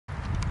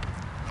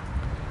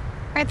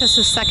All right, this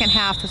is second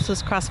half. This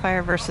was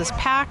Crossfire versus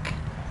PAC.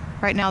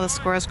 Right now the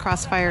score is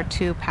Crossfire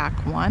 2,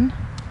 PAC 1.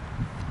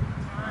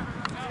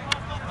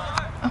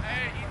 Oh.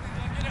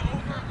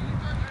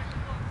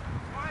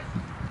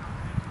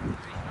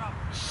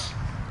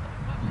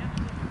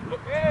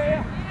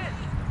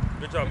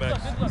 Good job,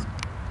 Max.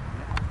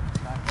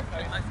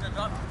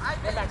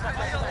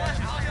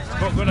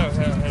 Go now,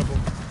 Hannibal.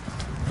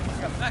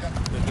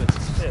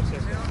 Good.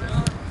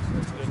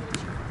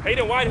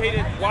 Hayden, wide,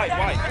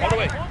 all the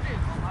way.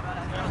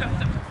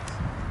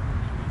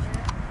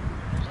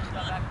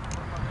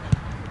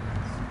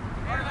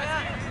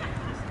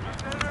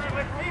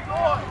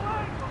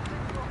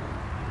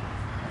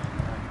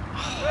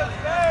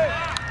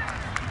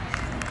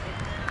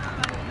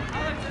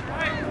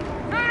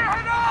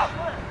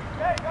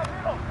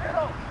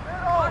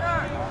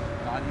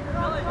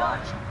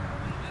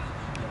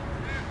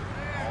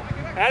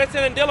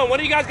 Addison and Dylan, what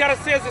do you guys got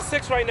to say as a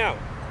 6 right now?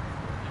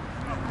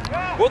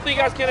 Both of you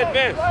guys can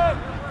advance.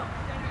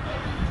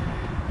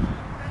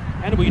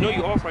 Hannibal, you know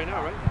you're off right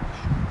now, right?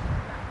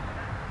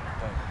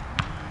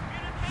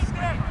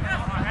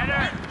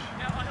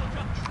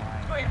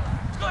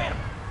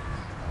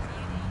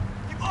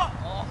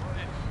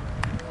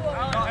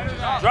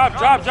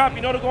 Drop.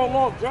 You know they're going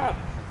long. Drop.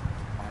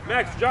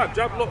 Max, drop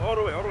low, all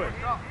the way.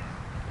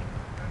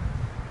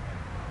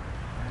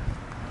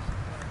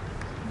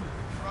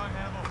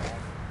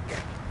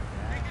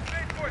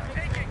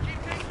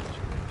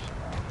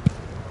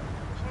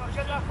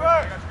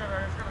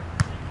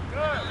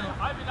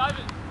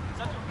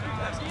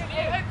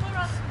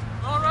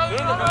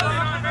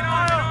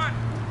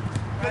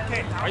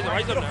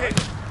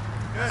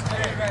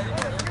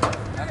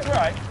 That's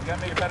right. You got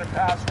to make a better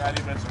pass,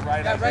 Riley, but it's the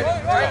right idea.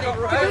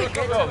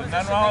 There's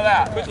nothing wrong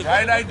with that.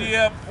 Right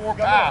idea for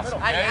pass,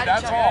 okay?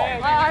 That's all.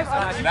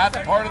 And that's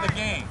part of the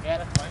game. Keep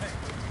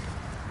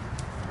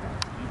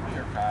me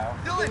here, Kyle.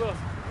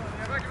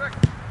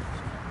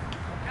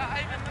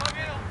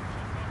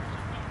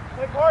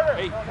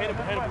 Hey,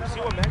 Hannibal,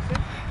 see what Max said?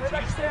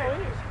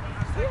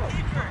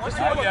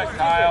 Not yet,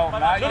 Kyle.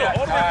 Not yet,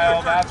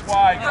 Kyle. That's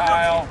why,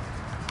 Kyle.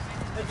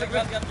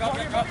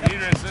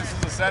 Peters, this is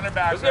the center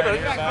back.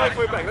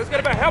 Let's get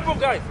it back. Help him,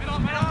 guys.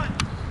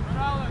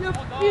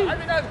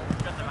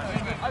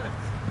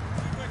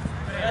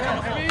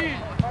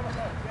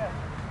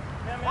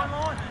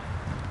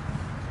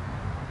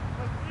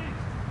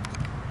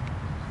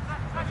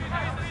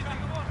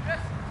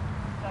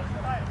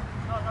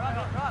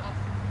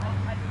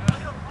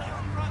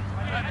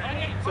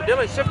 So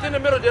Dylan, shift in the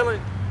middle, Dylan.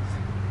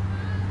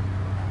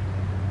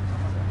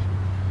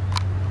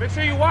 Make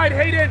sure you wide,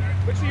 Hayden.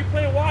 Make sure you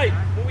play wide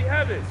when we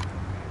have it.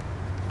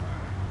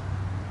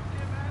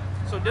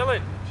 So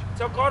Dylan,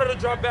 tell Carter to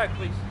drop back,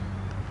 please.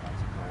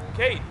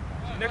 Kate,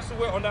 next to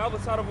Will, on the other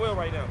side of Will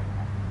right now.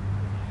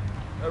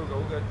 There we go,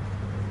 we're good.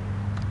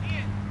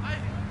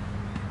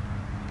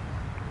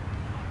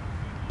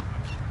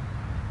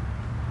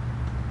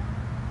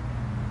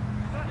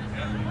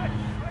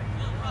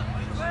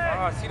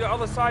 See the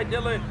other side,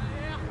 Dylan.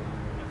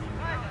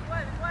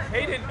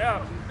 Hayden,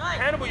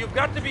 Hannibal, you've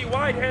got to be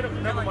wide,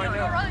 Hannibal. Never mind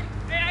now.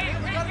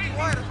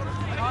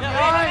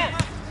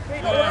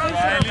 Good,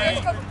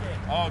 Riley.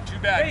 Oh, too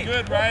bad. Hey,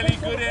 good, Riley.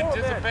 Good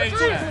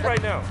anticipation.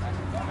 Right now.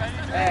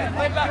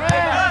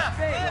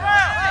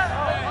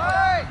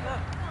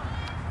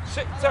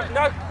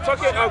 Now,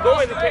 tuck it. Go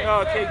in,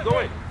 Kate. Go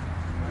in.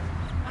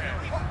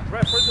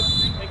 Right, thank you.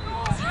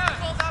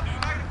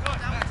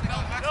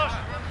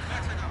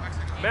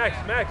 Max.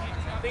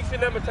 I think you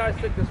never tie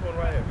stick this one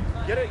right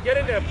here. Get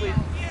in there, please.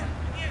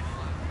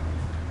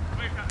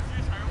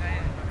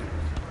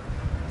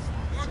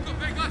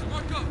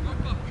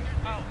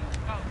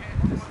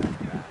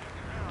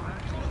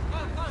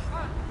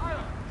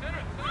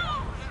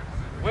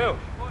 Will,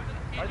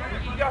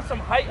 you got some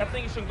height. I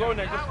think you should go in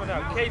there just for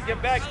now. Kate,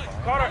 get back.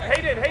 Carter,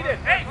 Hayden.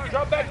 Hey,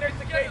 drop back next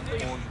to Kate,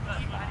 please.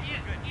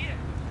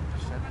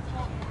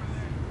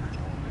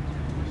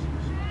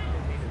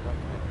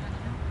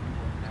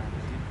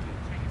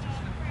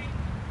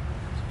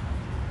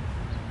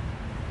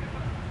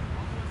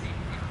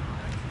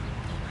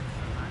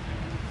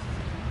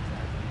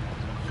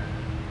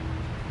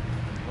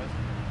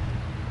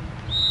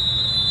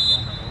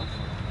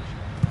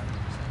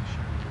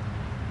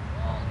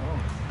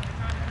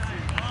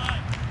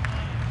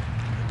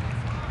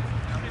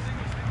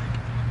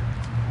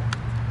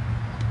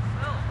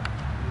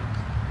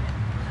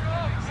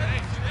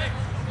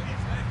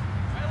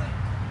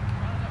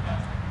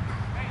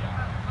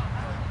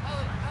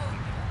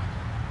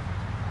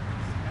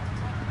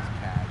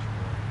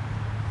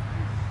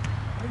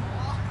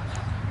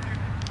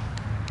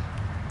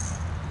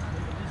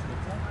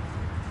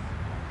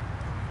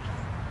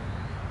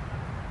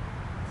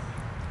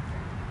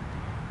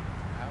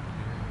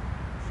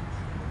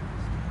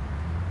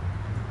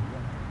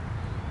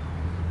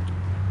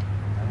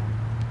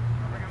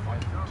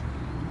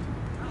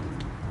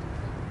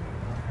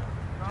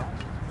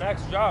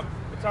 Max, job.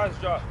 Matai's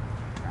job.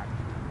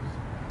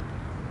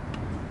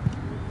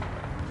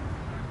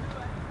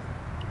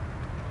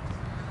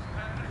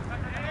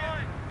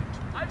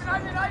 Go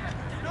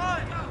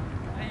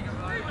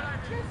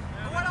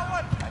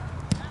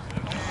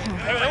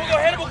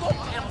ahead, go.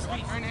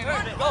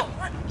 Go.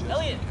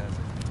 Elliot.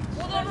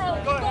 Hold on,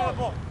 Ron. Go.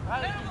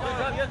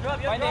 Drop.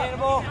 Find the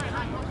Hannibal.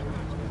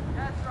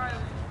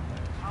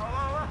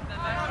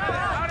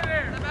 Out of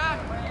there.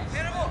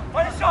 Hannibal.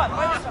 Find a shot.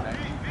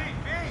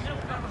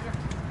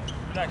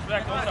 Relax.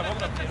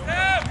 Open up. Keep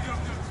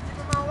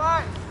him on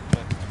line.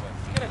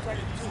 You can attack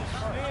it too.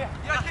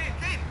 Yeah,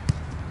 keep.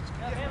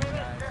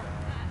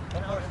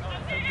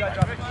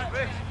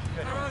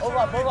 Hold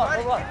on.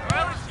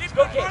 Let's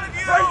go, Kate.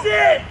 Runs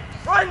in!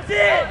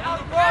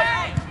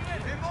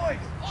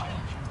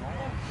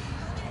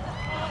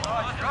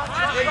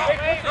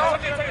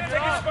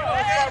 Take his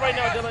spot right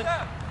now, Dylan.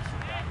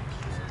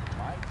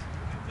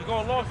 You're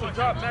going long, so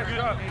drop. Max,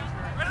 drop.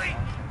 Ready?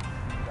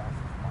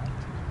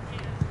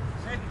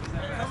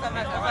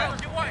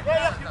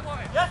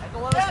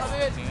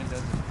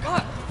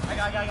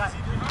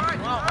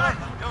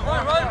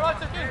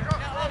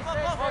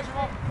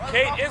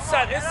 Kate,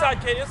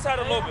 inside, Kate, inside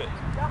a little bit.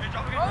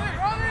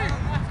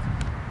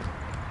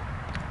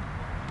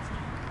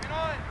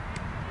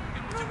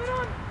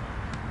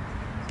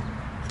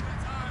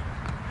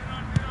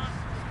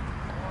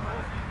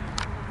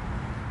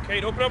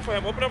 Kate, open up for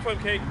him,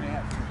 Kate.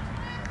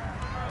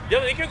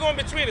 Dylan, he can go in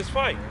between, it's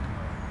fine.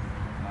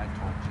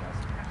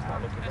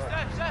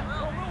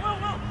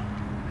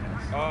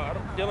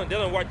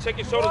 Dylan, watch, check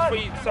your shoulders before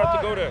you start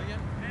to go there.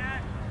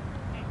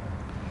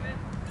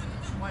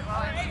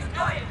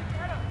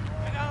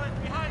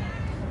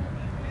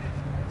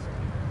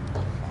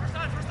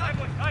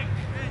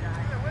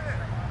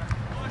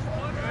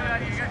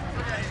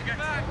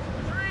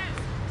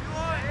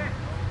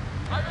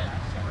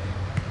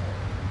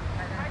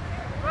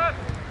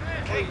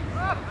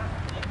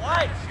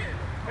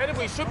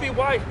 Anyway, should be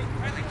wide.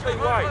 Play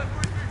wide.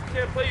 You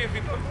can't play if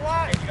you put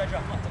wide. You gotta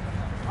drop.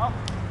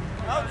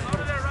 Out of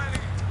there, Riley.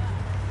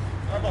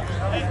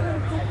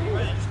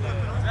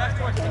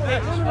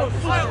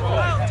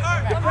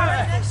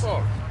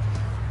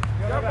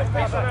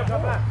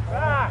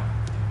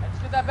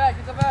 Get that back.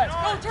 Go,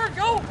 turn,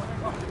 go!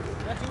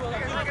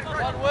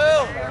 Run,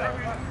 Will!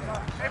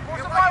 Hey,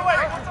 force him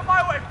my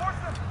way, force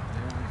him.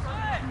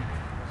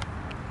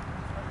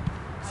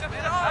 You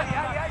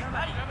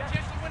have a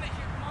chance to win it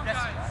here. Come on,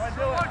 guys.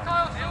 Still one,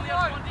 Kyle. They only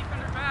have one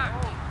defender back.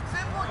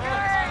 Simple game!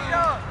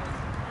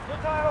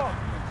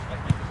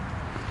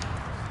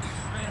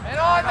 Head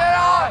on!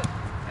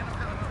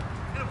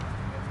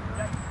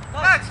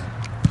 Max!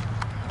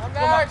 Come on,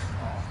 Max!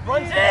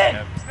 Runs in!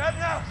 Snap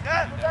now!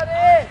 Put that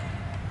in!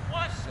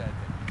 What?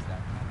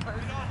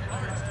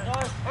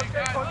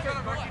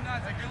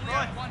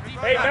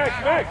 Hey,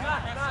 Max!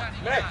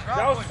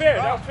 That was fair.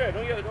 Don't say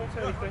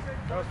anything.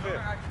 That was fair.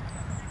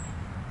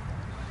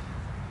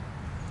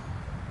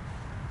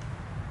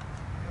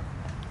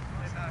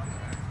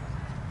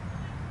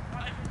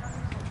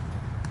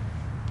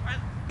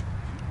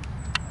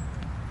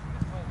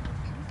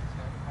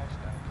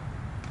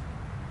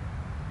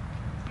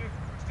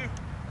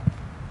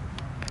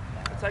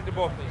 Take the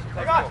ball, please. Take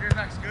the ball.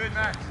 Good,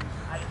 Max.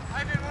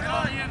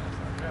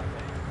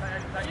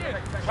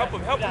 Help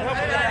him.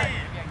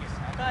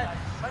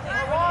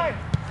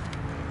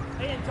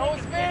 Hey, toe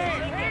speed!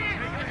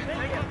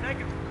 Take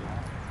him.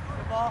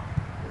 Good ball.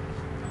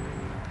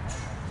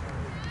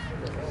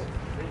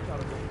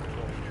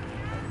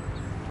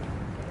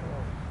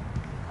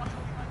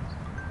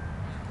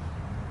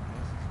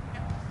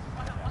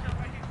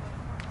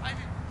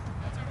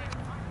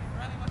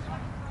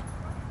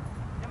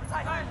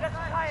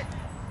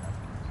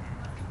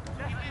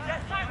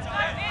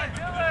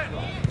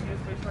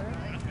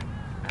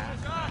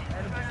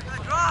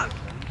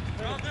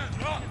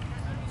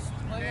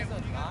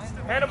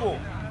 Hannibal,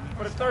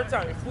 for the third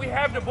time. If we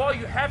have the ball,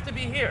 you have to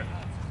be here.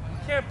 We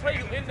can't play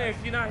you in there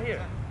if you're not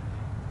here.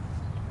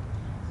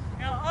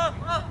 Up.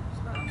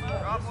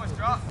 Drop, boys,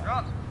 drop.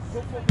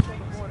 Go focus on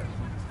the border.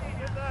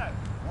 Get that.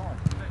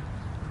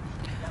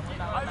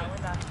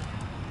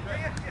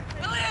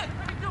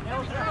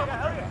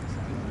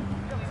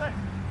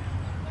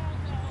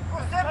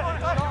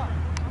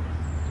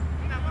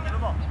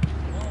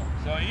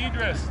 So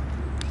Idris,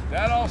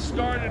 that all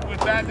started with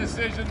that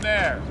decision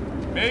there.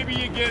 Maybe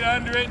you get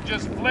under it and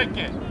just flick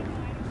it.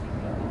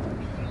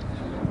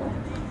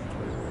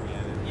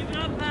 Give it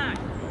up, Mac.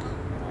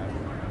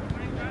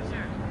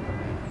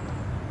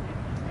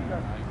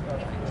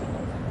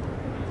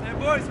 Hey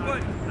boys,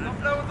 don't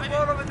play with the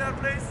ball over there,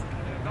 please.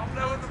 Don't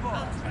play with the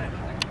ball.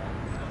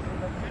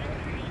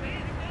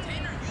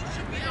 Tanner, you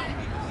should be out.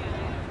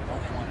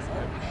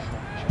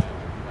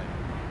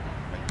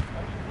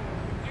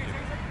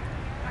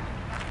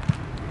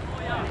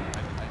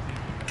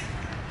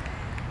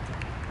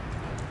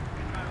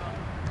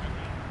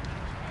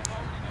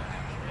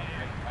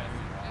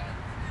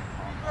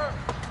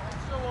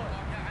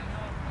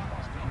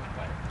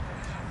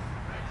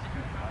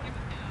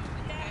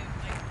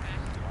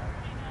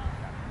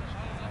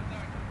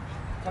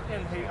 Tuck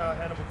in, hey,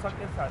 Hannibal, tuck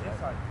inside.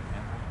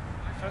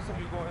 Chance if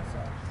you go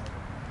inside.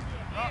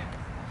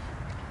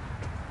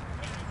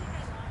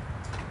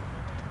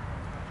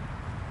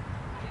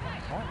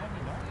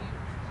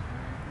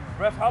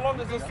 Ref, how long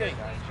does this take?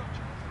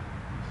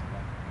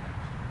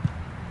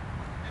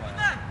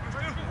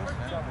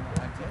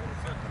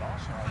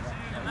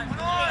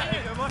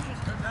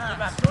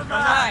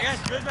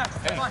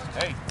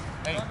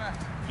 Hey,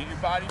 get your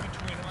body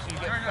between them so you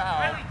get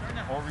fouled,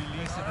 or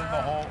release it in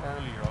the hole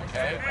earlier,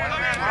 okay?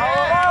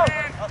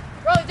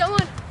 Rolly, don't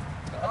want.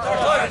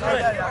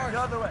 The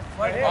other way.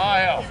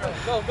 Mile.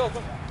 Go.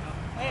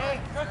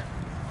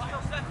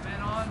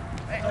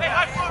 Hey,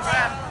 high floor,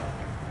 Rap.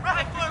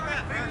 High floor,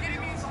 Rap. Are you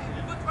kidding me?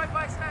 Look right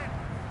by side.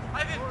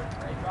 Ivan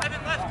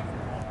left.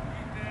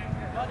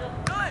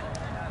 Good.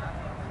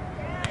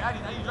 Hey,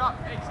 Aggie, now you drop.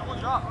 Hey, someone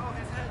drop.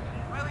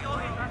 Riley,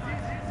 hold it.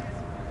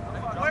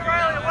 Away,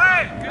 Riley,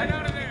 away. Get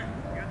out of there.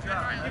 Good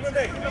job.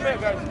 Keep him there,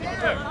 guys. Keep him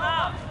there.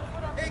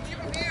 Hey, keep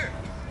him here.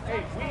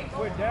 Hey,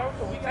 we're down,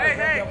 so we gotta grab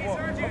that ball.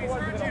 Otherwise,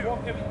 we're gonna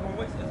walk him. We're gonna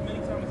waste as many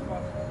time as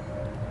possible.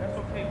 That's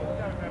okay, but we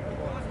gotta grab the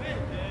ball.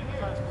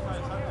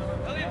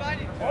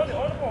 Hold the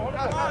ball.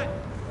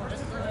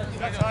 You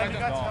got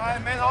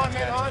time. Man on.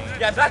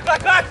 Yeah, back.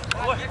 Going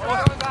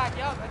back,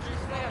 yeah.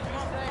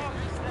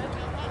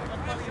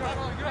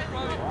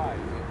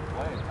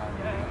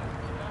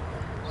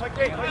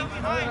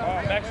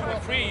 Max, you were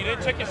free. You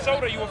didn't check your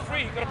shoulder. You were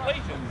free. You could have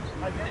played you.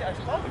 I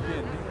stopped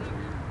again.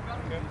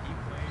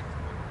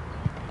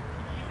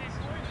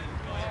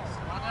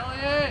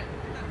 Elliot.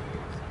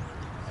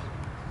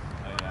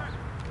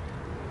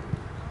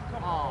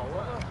 Oh,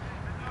 what?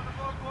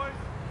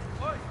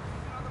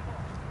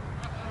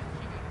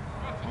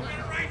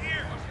 Right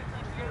here.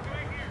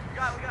 We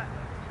got.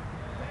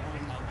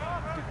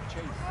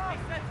 Chase. I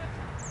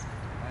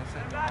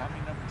said, how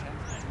many number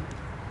 10s do you?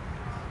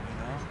 You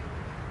know?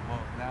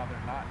 Well, now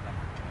they're not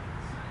number 10s.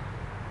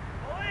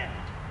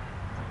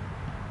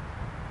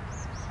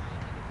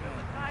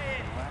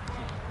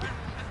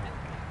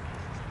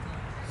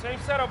 Same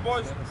setup,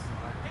 boys.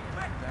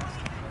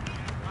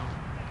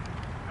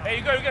 Hey,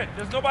 you're good.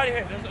 There's nobody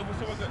here.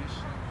 We're good.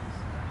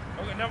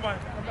 Okay, never mind.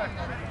 Come back.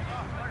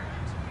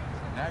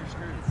 Now you're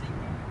screwed.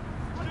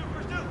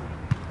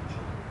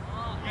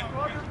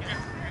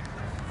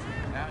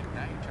 Now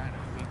you're trying to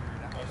figure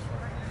it out.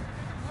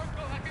 You're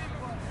going to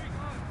learn.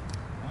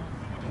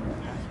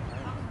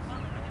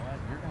 There's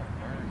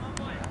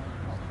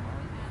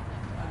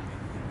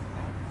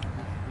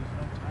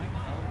no time for that.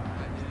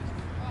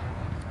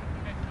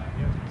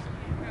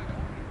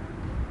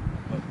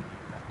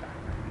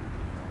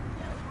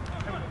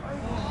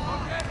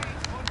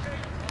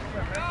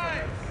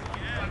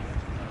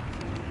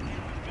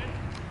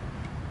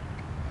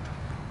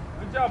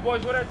 Good job,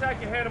 boys. What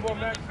attack your handball,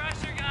 Max?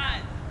 Pressure,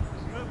 guys.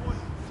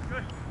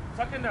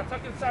 Tuck in now.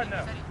 Tuck inside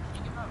now.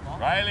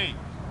 Riley,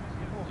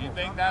 do you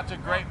think that's a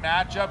great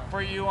matchup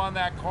for you on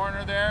that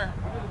corner there?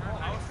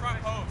 I was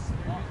front post.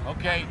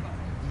 Okay,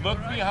 look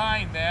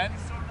behind then.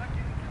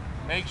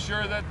 Make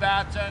sure that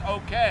that's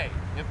okay.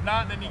 If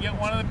not, then you get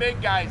one of the big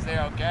guys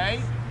there,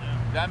 okay?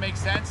 Does that make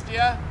sense to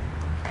you?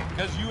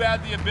 Because you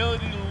have the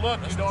ability to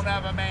look, you don't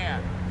have a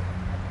man.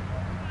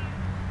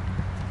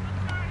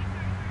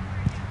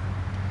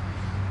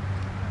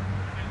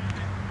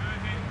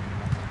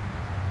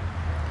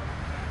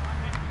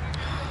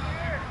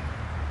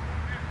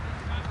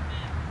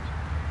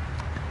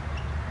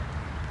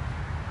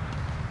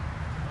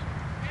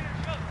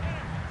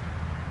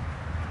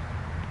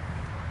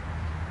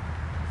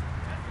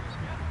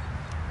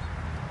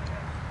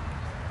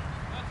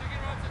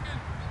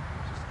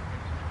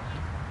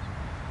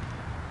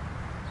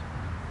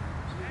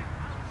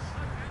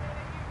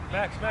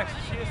 Max,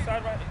 see his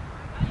side right?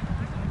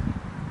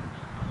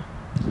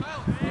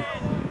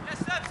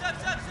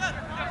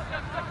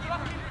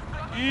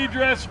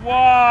 Idris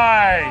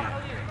wide.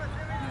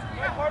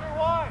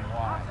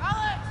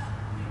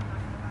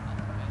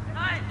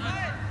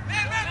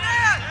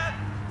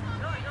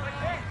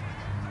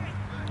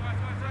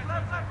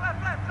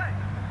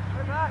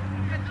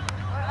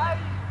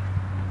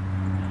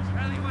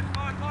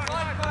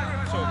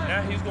 So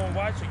now he's going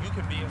wide, so you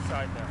can be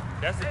inside now.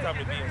 That's the time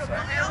to be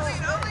inside.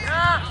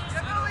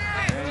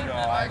 There you go,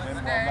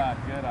 Ivan. Well done.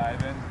 Good,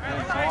 Ivan.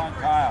 Good. Go on,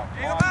 Kyle.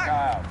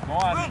 Go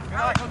on. Good.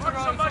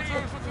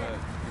 You're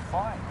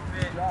fine.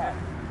 Good job.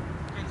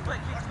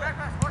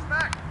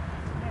 Man.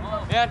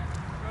 Yes!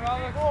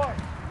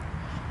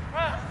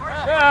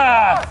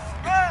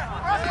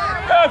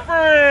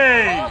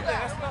 Referee!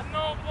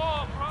 No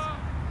ball, bro.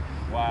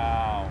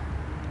 Wow.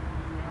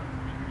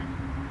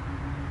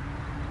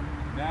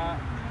 Now,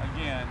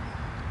 again,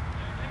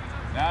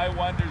 now he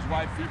wonders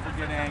why people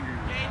get angry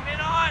with him.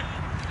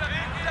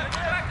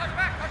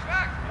 Touch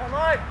back. One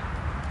line.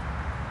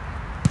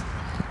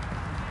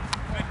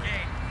 Good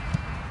game.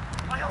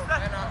 Out.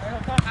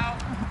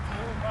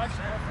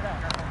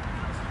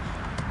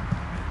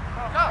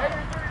 Go.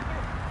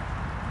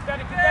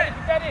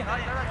 Keep that in.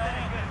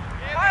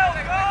 Kyle,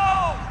 go!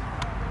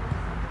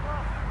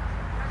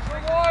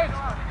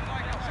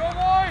 Show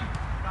Lloyd.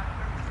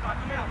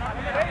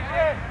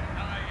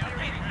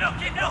 No.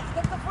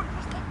 Step the foot.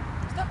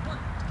 Step one.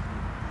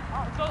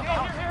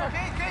 Here.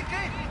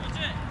 Kate.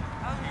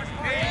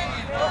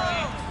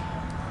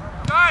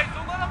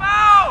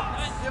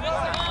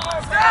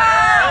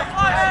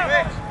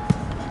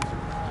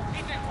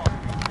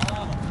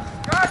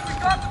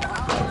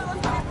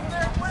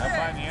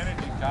 find the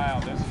energy, Kyle.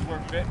 This is where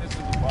fitness is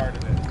a part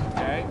of it,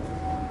 okay?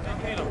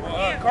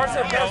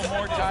 Carson, No more is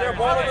there a tires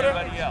ball than over there?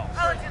 anybody else.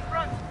 Guys,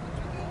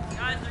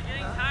 they're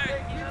getting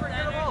tired. Keep up that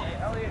energy.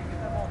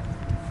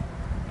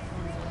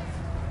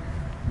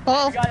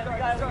 Ball. We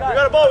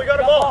got a ball, we got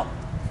a ball.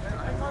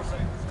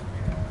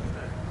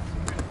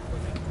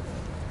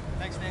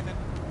 Thanks, Nathan.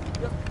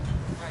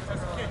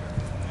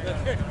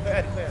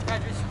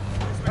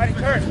 Ready,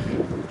 turn.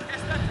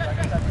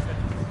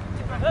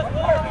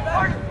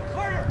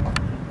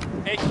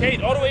 Hey,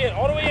 Kate, all the way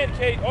in,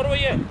 Kate, all the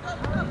way in.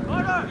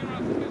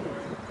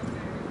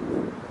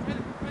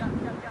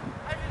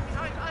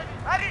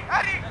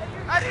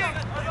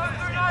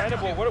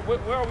 Hannibal,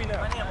 where are we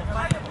now?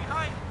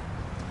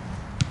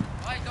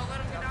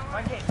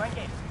 Find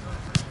Kate.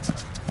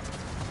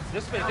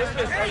 This way.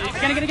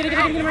 Get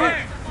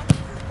it.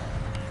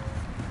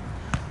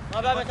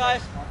 Not bad,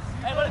 guys.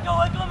 Hey, let it go,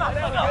 Matt.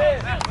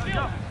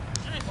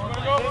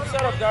 Same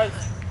setup, guys.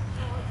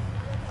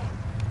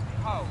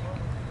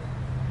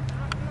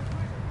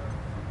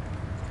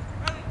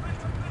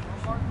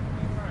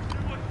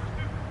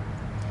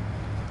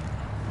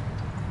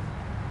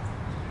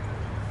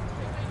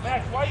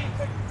 Max, why you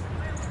take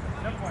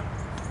that one?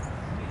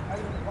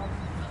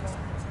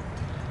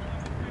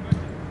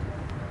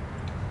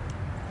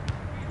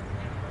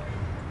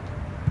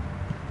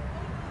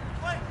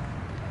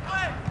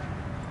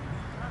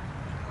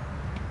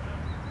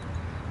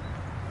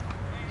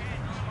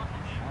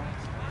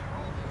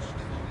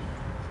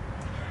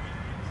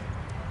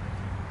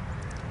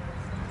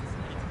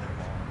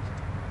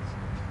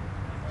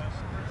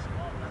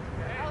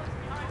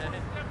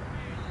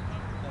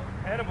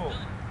 Hannibal,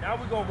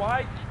 now we go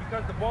wide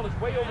because the ball is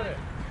way over there.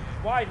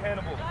 Wide,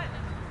 Hannibal.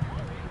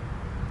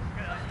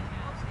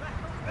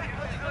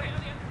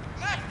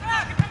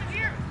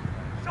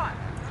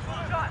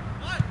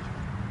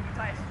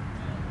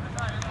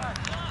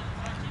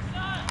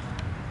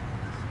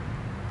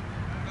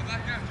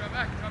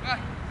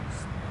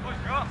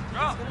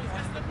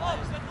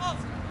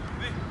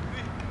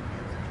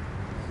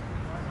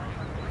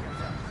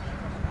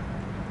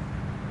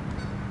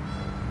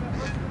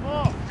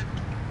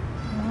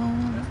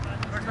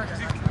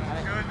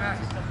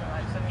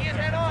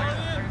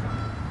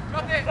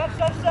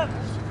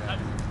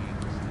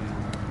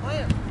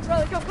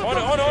 On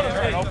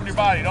it. Open your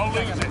body, don't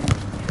lose it.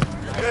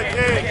 Good,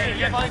 Kate.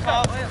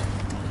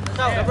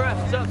 Stop.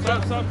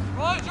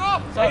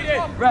 Stay here.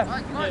 Come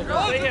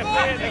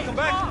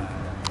back.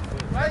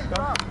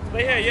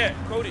 Stay here, yeah.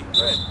 Cody, go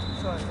ahead.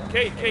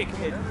 Kate, come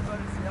here.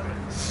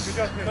 Good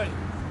job, Kate.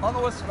 On the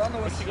whistle.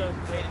 What you got?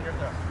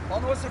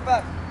 On the whistle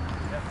back.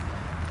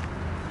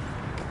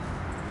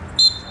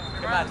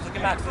 Look at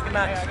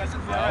Max.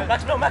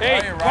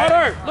 Hey,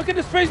 Carter, look at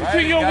the space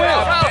between your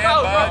wheels.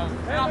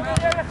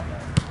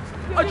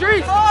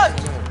 Adrice! Good!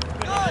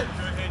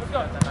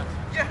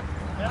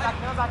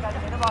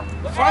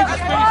 Find the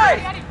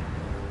space.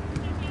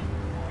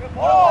 Good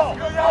ball!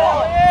 Good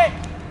ball!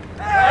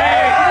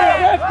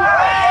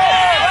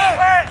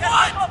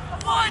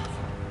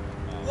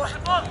 What?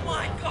 Oh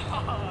my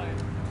God!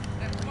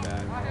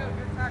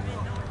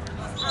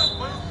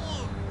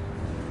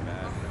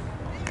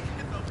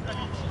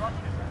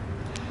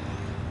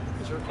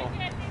 It's your fault.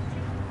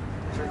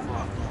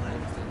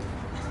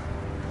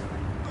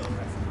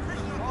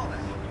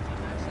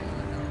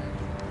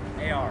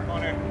 AR.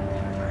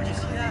 Did you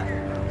see that?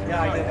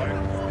 Yeah, I did.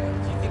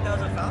 Do you think that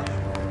was a foul?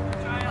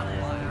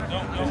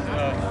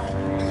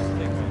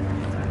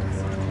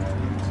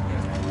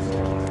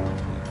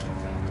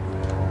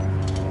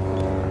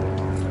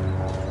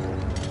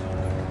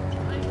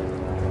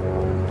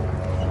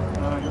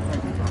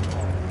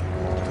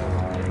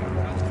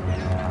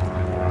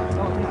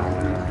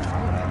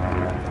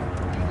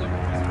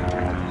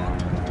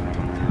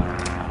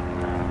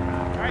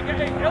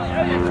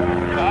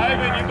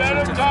 Ivan, you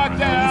better talk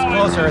to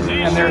Alex. Closer,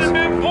 He and should there's have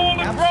been pulled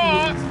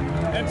across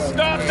and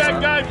stopped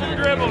that guy from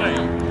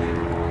dribbling.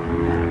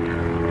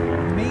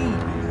 maybe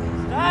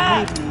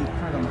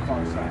kind on the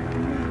far side.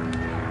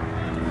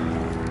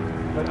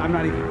 But I'm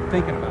not even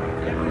thinking about it.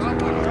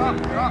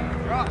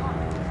 Drop.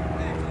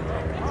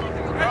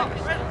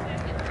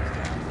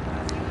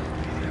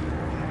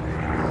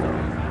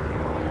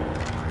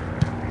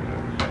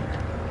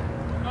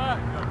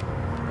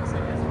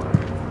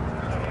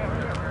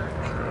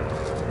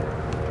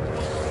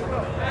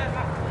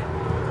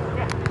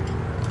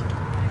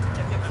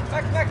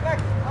 Back.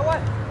 I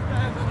want.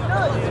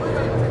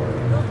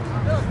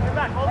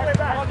 Back, all the way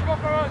back.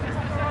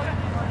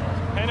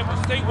 Hannibal,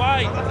 stay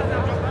wide.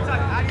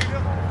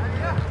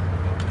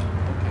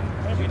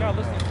 You're not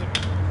listening to me.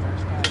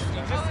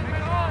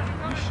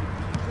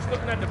 Just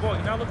looking at the ball.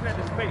 You're not looking at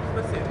the space.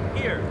 Listen,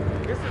 here.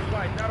 This is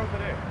wide, not over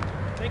there.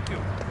 Thank you.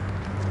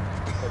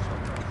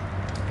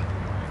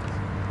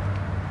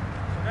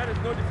 So that is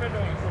no defender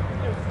on you. So we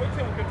can switch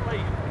and we can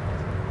play.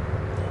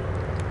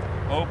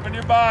 Open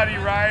your body,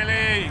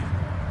 Riley.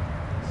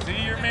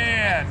 See your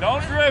man.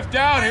 Don't drift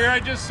out here. I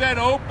just said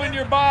open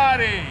your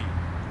body.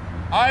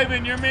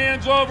 Ivan, your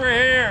man's over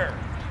here.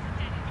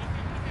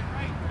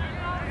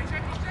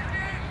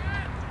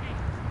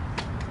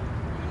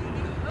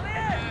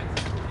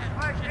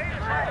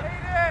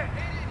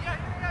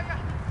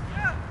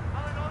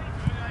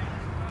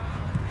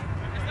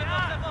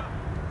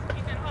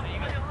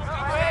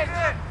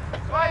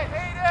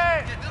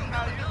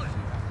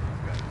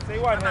 Say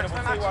what, Hannibal?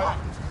 Say what?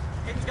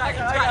 He's got it.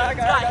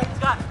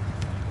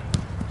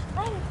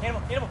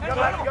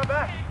 Hannibal. Go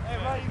back. Hey,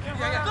 Ryan, you can't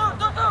run.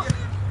 Go.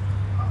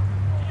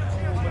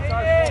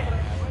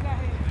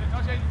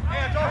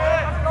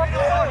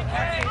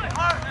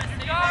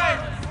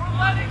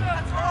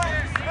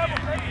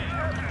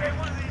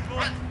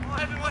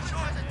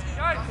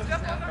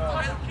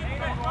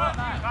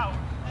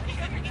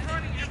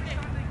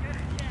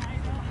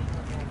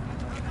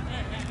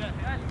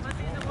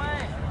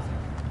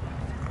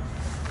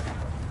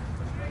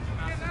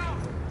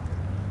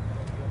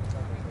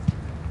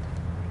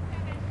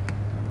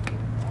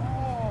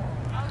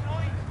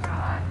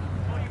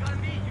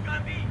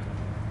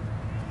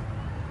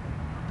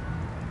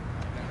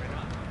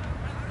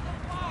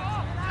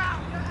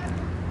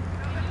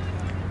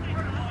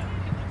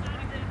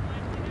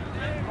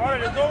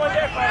 There's no one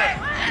there, Carter.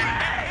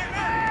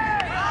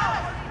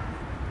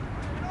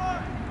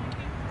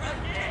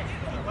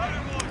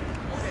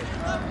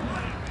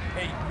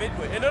 Hey,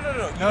 midway. No.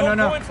 You don't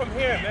go in from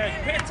here,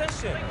 man. Pay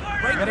attention.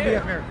 Right Gotta there. be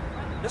up here.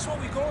 That's where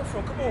we going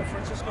from. Come on,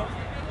 Francisco.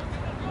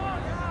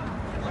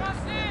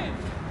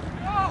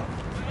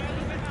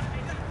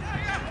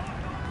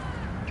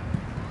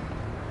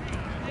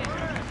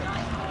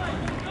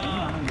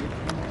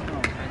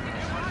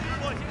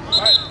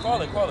 All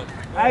right, call it.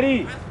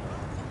 Addy.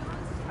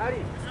 I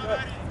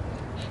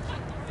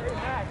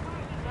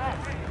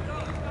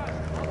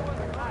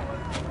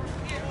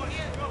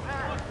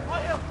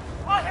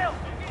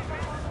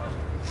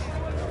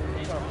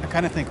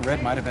kind of think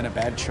red might have been a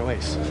bad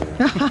choice.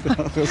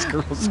 Those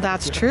girls.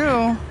 That's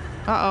true.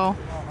 Uh-oh.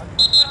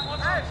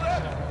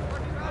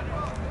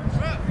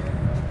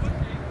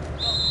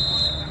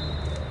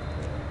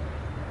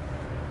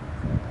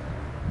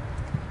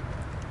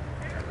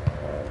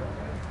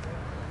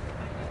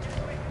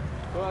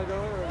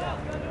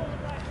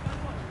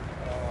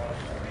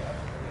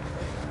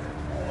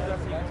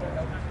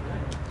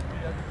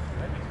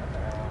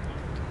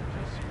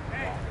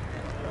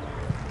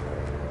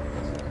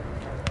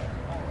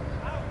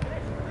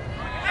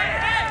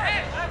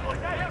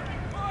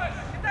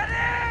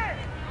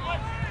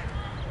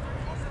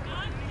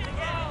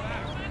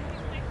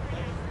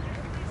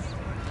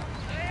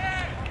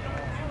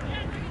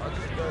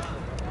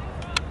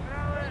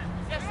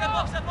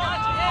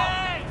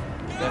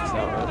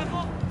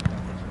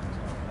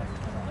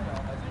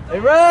 Hey,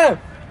 Rev!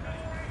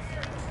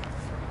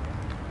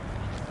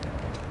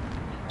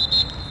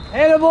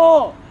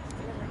 Hannibal!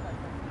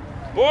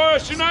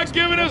 Boris, you're not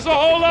giving us a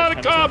whole lot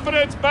of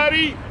confidence,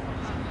 buddy.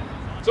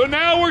 So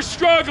now we're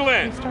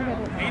struggling. We started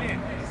at 9.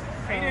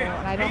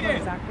 And I don't know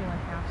exactly when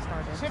half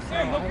started. Shift So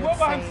in. Look I would more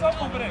by say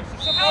himself over there.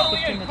 So shift all the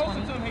way 15 in. to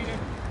Closer 20. to him, Hayden.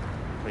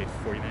 Played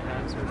 49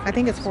 halves or I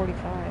think it's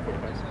 45.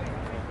 45.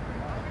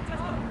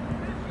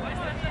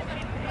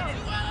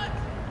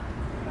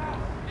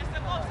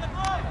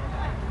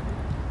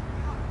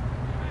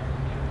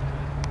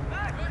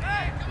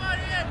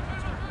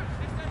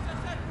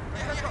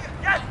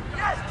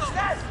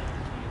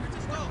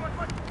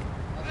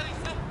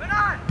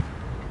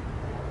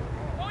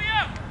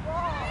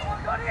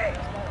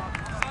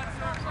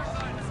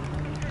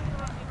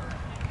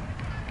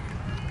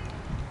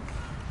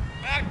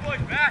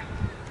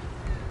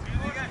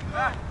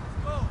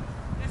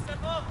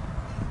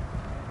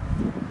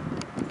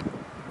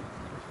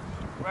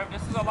 Rev,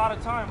 this is a lot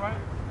of time, right?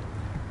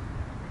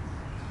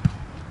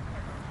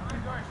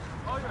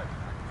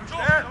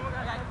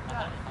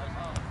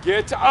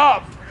 Get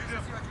up.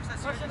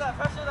 Pressure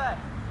that.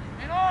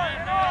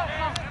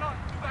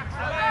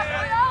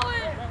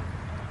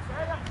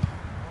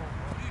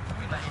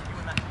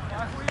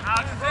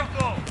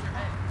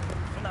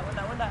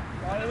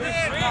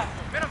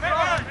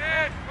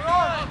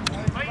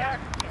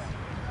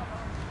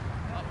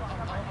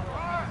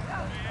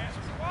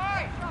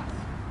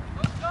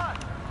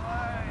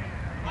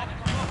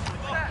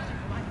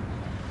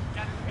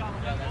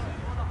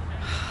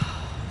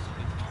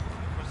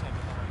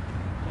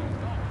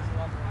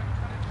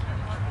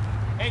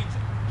 Hey,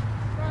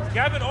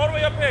 Gavin, all the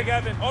way up here,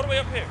 Gavin. All the way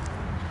up here.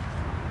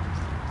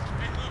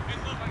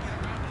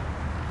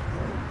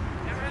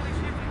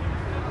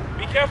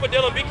 Be careful,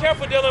 Dylan. Be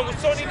careful, Dylan. We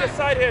still need this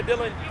side here,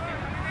 Dylan.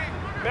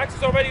 Max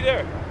is already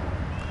there.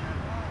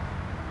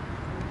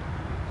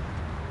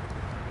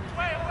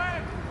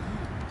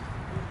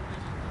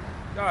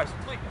 Guys,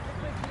 please.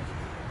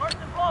 First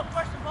and ball.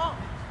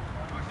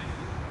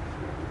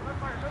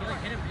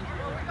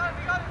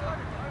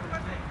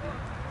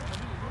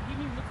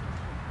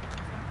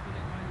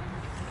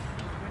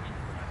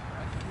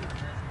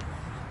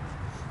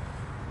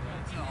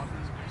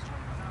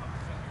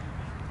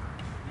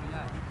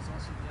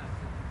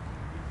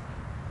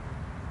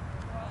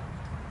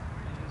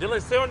 Dylan,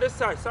 stay on this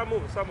side. Stop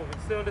moving.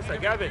 Stay on this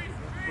side. Gavin,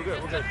 we're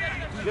good.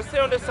 Just stay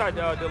on this side,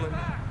 Dylan.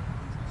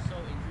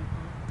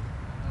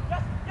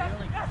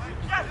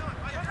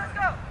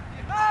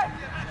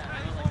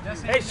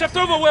 Hey, shift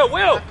over,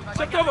 Will.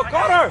 Shift over,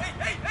 Carter,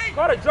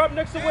 drop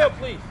next to Will,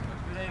 please.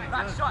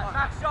 Back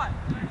shot.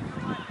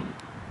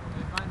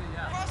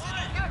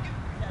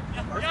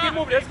 keep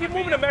moving. Let's keep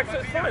moving, Max.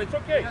 It's fine. It's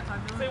okay.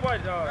 Say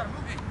what?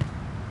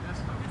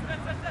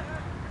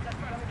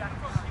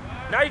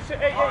 Now you should.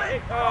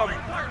 Hey.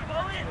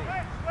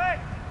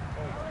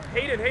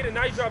 Hayden.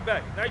 Now you drop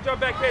back. Now you drop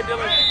back here,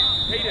 Dylan.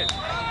 Hayden.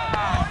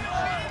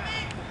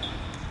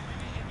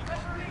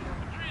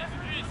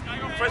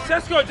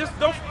 Francesco, just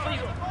don't. Please.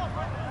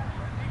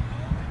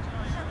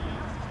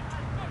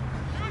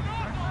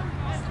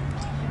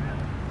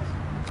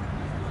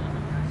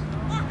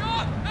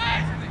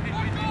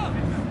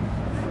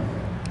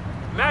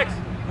 Max,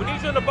 we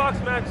need you in the box,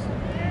 Max.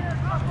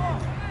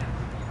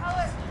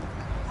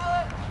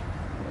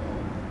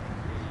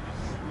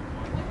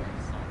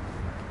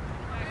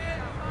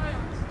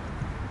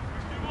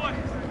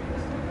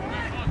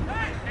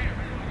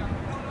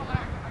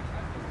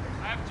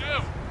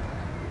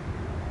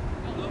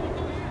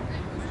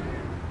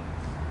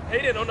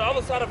 Hayden, on the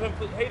other side of him,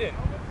 please. Hayden.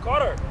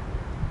 Carter,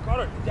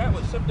 that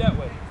way, shift that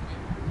way.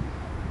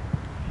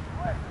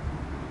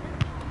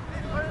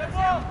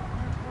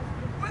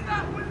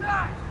 Win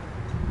that!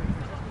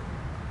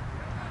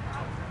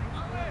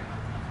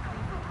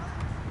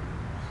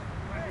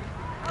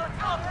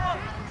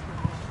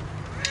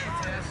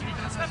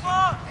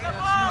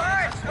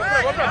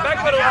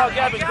 Backpedal,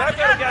 Gavin.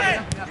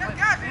 Gavin.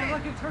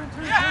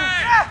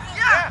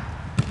 Yeah.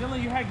 Dylan, we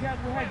had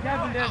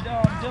Gavin there,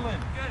 Dylan.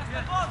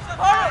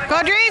 Go,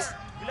 Dries.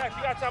 Relax,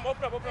 you got time.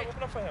 Open up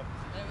for him.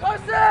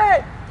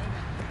 Carson!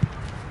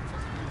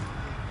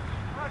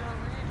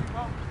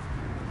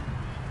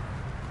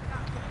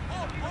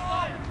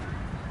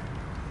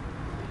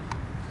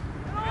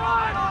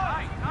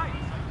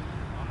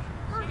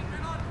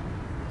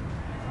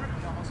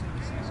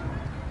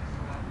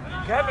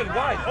 Gavin,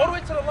 wide. All the way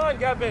to the line,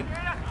 Gavin. Get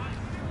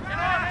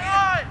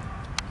on!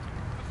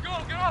 Let's go,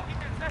 get off!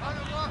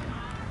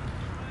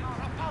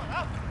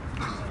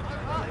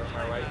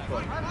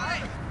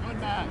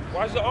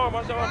 Watch the arm,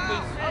 please.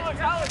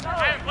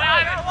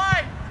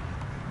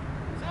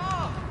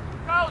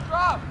 Kyle,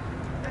 drop!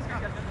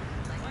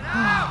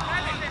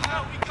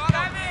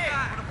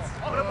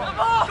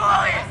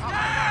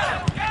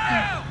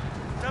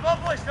 Step up,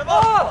 boys, step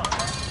up!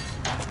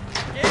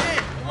 Get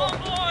it! Come on,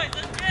 boys,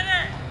 let's get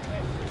it!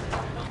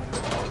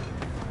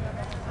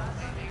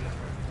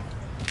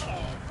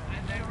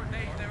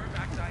 They were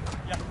backside.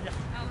 Yeah.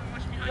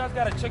 You guys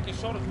gotta check your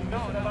shoulders. We're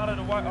missing a lot of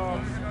the open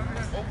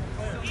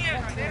players. Here,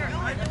 there.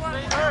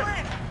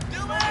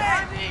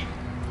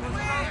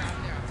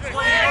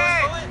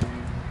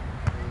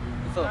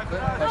 Phil,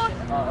 quick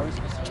question. Are we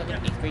supposed to check in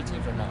 8th grade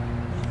teams or not?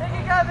 Take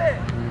it, Gavin!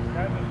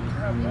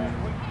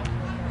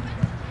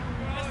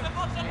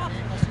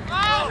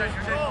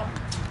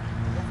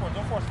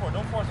 Don't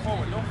force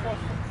forward.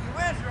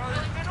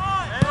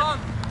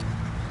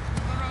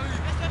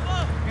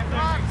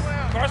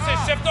 Carson,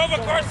 shift over,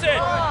 Carson!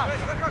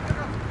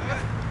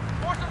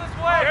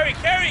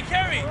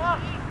 Carry!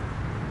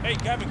 Hey,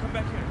 Gavin, come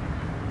back here.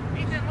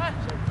 Ethan,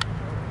 left.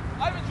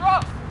 Ivan,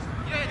 drop!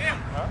 Yeah.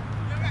 Huh?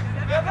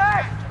 Get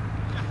back!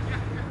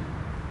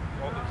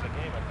 Well, it's a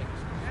game, I think.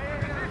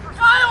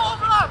 Kyle,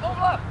 open up! Look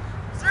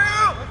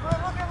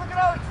at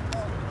Alex!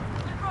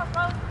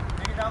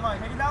 Take it down line.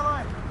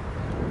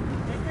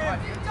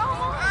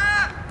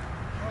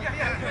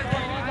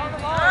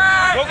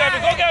 Go,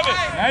 Gavin!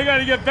 Now you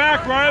gotta get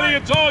back, Riley.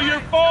 It's all your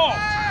fault.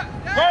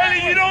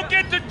 Riley, you don't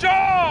get to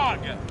jog.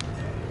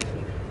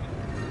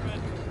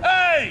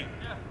 Hey!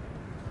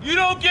 You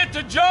don't get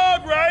to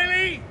jog,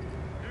 Riley!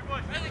 Did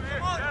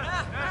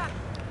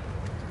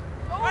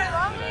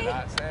I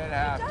not say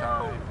at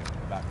halftime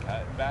about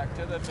cutting back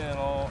to the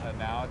middle, and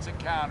now it's a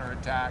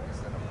counterattack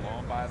instead of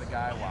blowing by the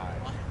guy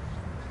wide.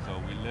 So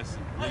we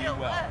listened really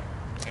well.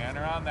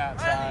 Tanner on that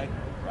side,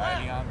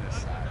 Riley on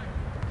this side.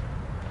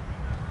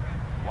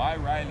 Why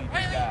Riley did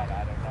that,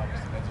 I don't know,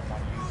 because he doesn't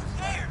want to use his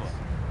left foot.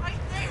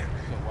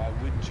 So why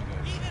wouldn't you go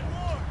to the left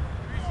foot?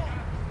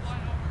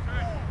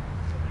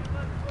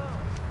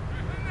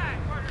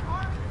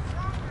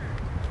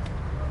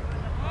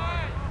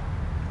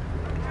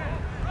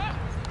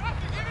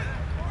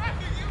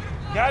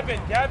 Gavin,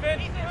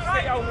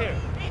 stay out here.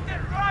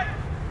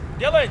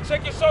 Dylan,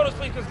 check your shoulders,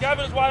 please, because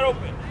Gavin is wide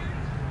open.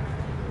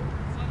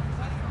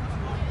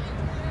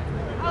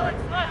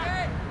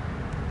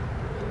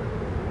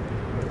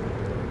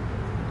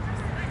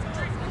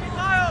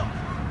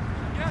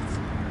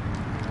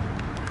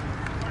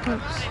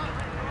 Oops.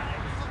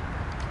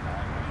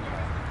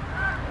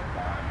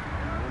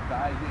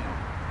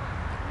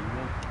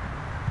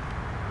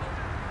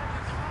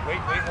 Wait,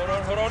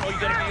 hold on. Oh, you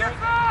gotta be on?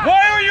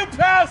 Why are you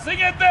passing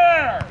it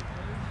there?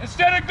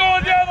 Instead of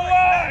going down the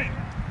line,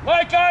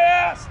 like I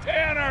asked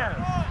Tanner.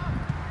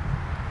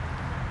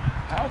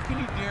 How can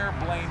you dare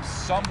blame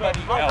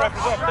somebody else?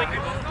 Thank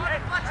you.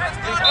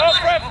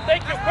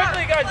 Thank you.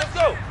 Quickly, guys, let's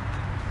go.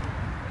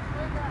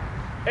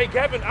 Hey,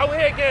 Gavin, out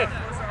here again.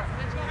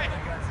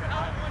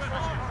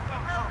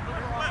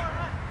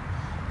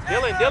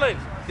 Dylan,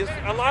 there's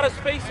a lot of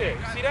space here.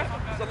 You see that?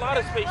 There's a lot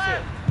of space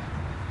here.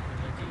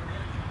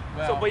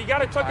 Well, So, but you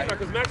gotta tuck it now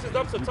because Max is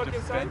up, so tuck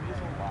inside.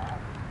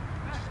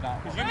 Just It's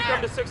not Because you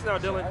become the 6 now,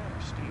 Dylan.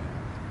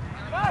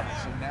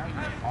 So now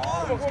you're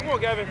all Come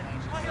on, Gavin.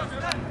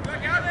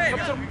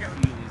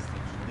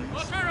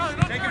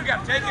 Take him,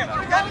 Gavin. Take him.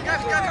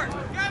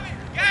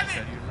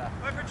 Gavin.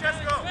 Wait for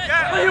Chesco.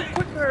 Gavin. Play him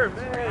quicker,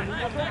 man.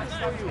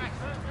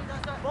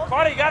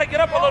 Carter, you got to get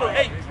up a little.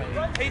 Hey,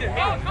 Hayden.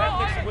 That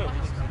makes it will.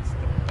 it's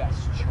the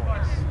best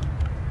choice.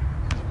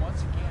 Because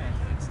once again,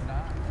 it's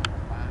not from a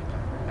lack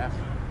of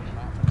effort,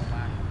 not from a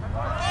lack of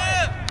work.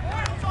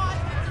 It's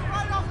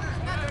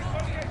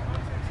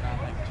not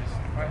like just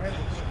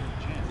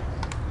gym.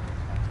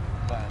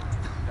 But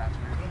that's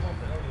where you're going.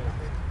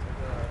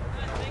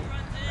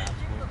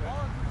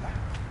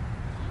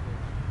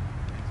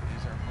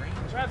 Is our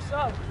brains Reps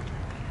up.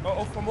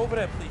 Oh, from over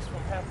there, please.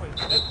 From halfway.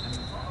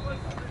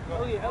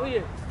 Elliot.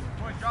 Elliot.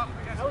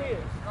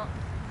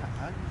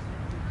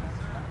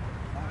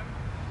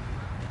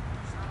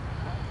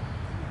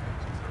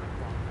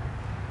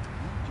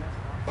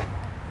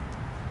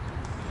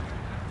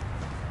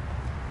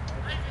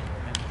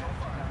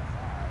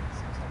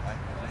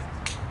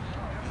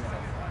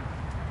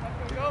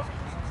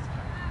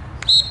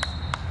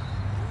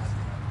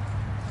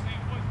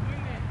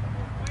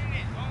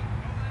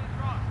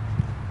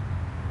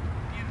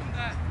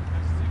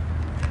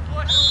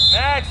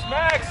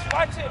 Max,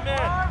 watch it, man.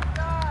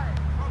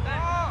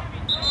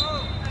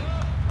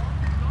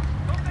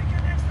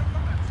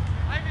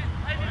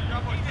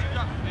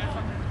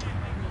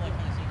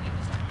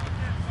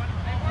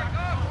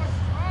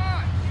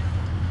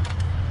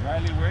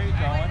 Riley, where are you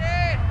going?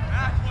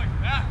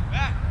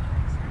 Back.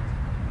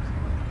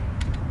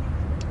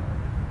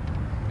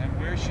 And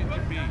where should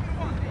you be?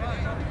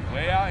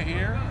 Way out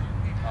here?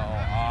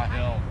 Oh,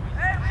 hill.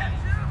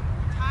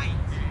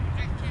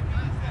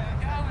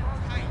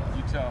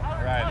 You tell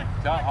Riley,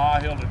 tell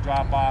Hill to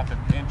drop off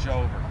and inch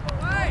over.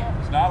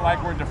 It's not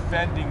like we're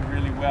defending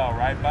really well,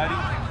 right, buddy?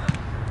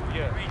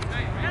 Yeah.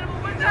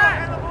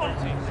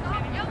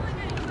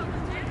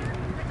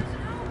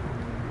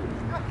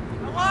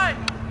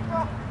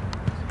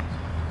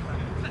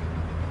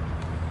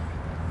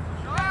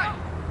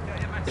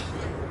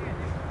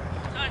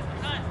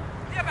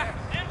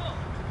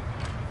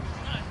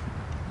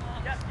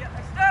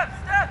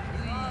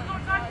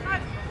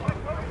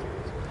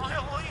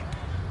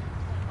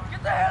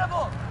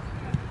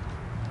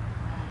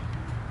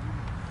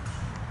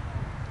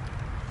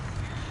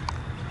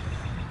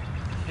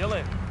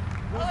 Dylan,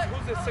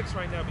 who's at 6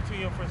 right now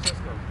between you and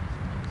Francisco?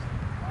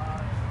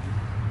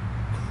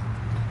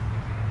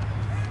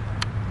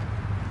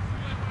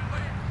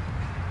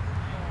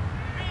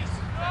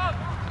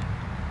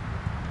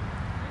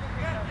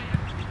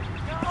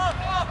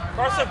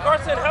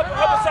 Carson, help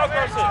us out,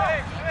 Carson.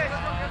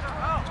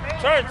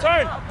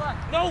 Turn.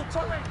 No,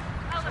 turn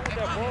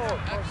that ball,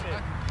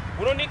 Carson.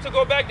 We don't need to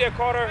go back there,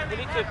 Carter. We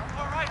need to.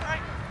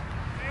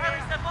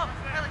 Riley, step up.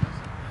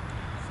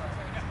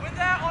 Win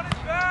that on his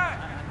back.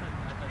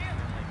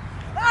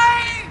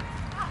 Hey!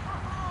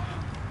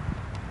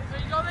 There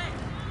you go, Lee.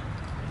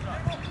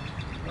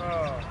 Oh,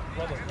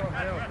 brother, calm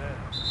down, man.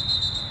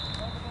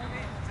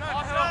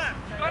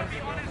 You gotta be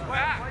on his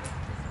back.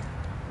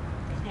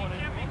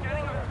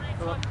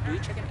 Do we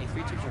check in 8th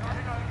grade teams or not?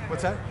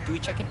 What's that? Do we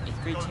check in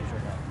 8th grade teams or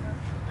not?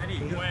 Eddie,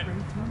 when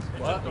it's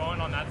just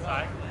going on that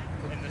side,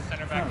 and the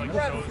center back like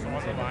goes on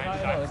the line,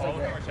 should I follow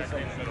him or should I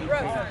stay in the middle?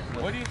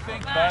 What do you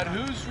think, bud?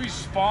 Who's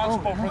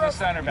responsible for the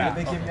center back?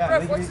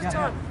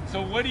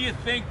 So what do you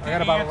think the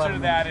answer to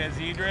that is,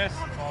 Idris?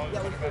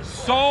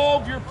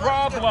 Solve your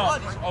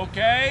problems,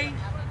 okay?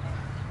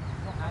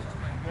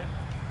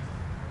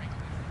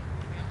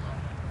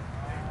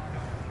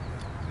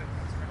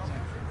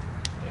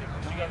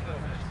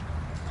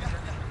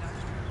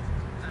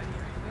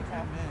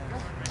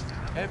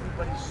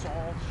 Everybody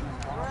solves your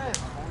problem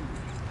for you.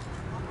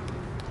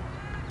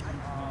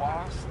 You've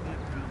lost the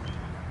ability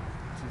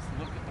to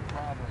look at the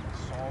problem and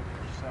solve it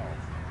yourself.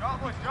 Drop.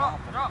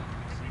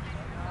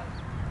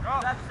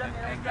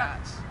 And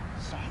that's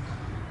soccer.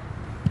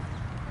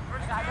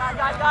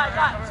 Got.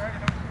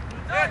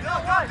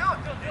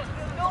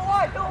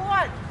 Do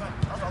one.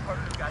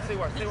 Stay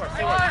watch. Yeah, you go.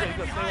 Stay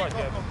watch,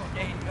 Gavin.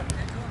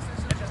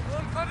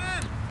 Come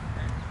in.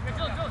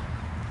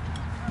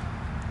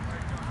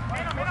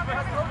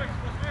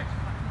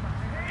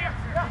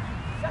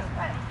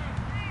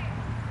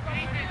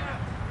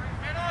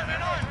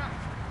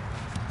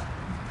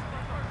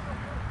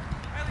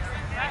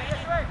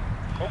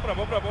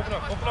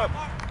 Open up.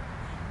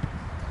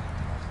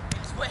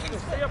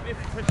 Stay up. If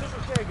Francisco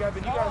can,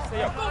 Gavin, you gotta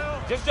stay up.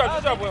 Just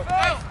drop, Will.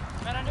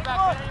 Man on your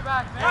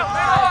back.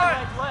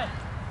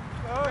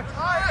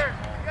 Tired.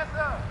 Yes,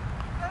 sir.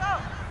 Get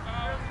up.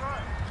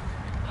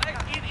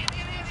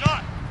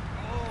 Shot.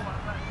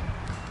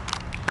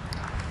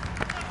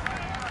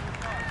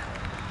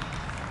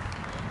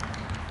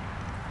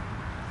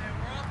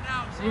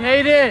 You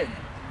hate it.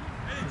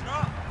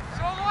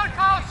 Show one,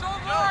 Kyle. Show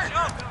one.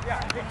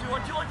 Yeah.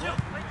 2-1-2-1-2.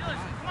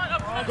 Come on,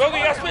 up. Go,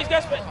 you got space.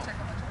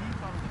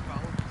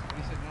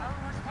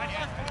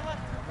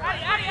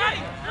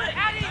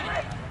 Addy.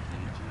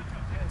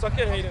 Tuck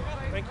in, Hayden.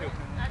 Thank you.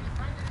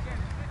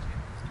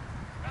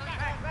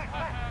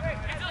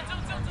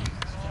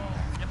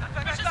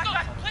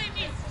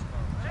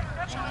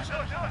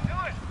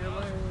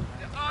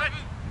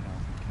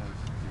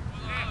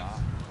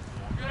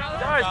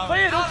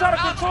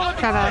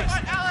 Got Alex.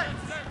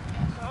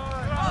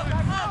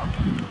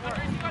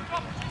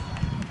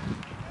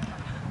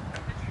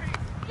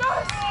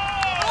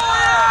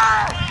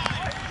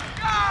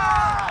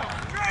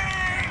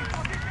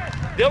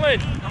 Dylan,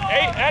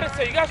 hey,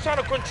 Addison, you guys trying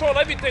to control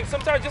everything.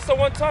 Sometimes just a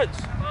one touch.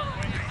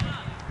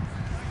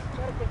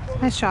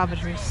 Nice job,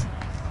 Idris.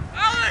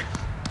 Alex!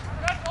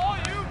 That's all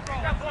you, bro.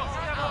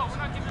 We're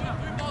not giving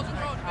up 3 balls in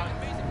a row to make a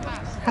basic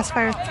pass.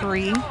 Crossfire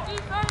 3.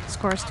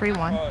 Score is 3-1.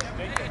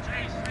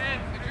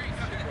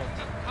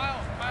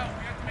 Kyle,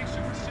 we have to make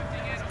sure we're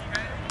shifting in,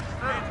 okay?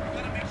 We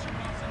gotta make sure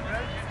we're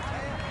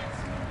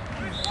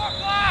score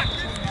block!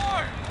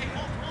 Score!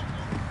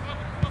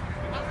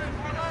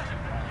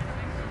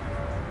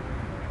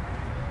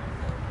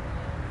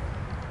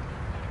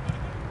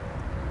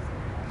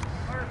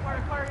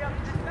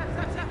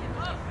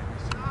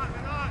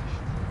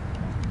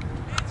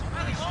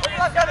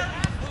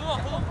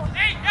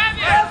 Hey, Gavin!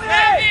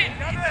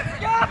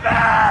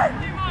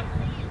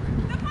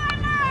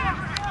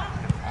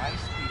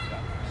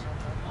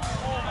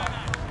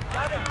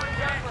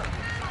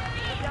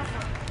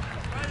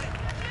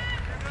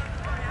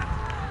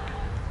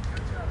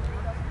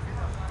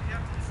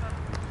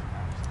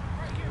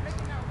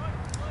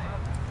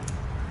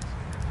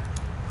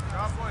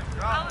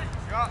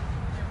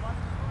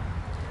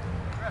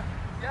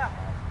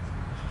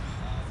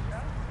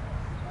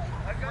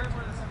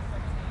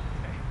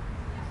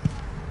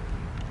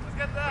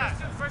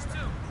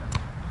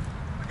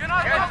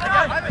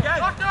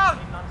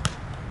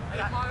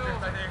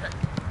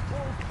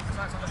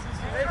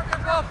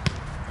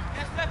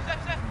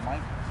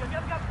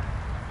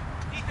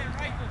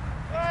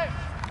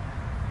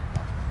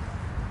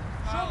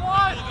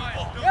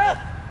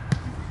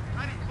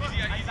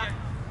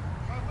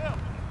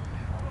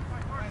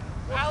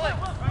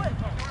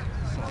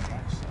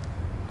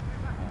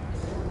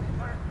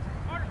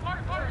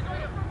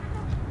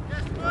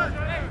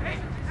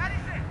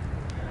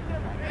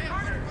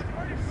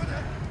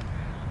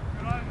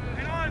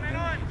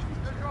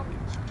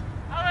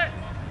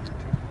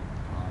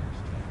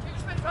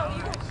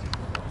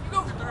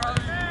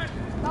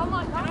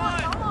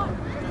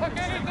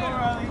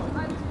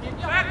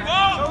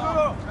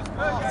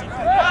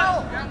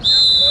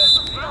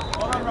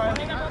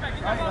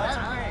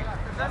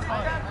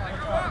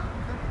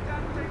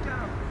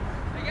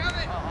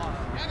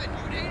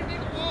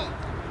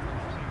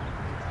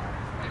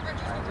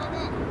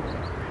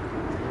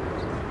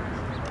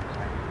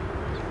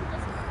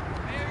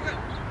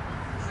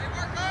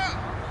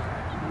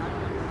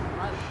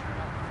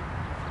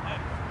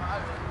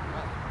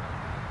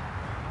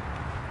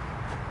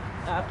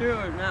 After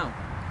or now?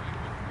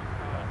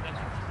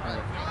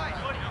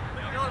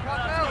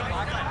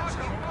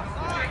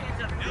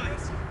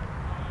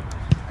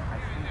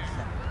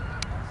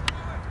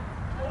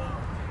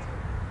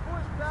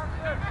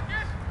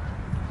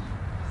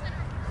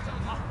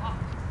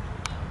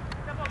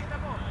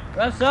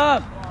 Rest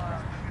up!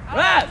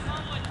 Rest!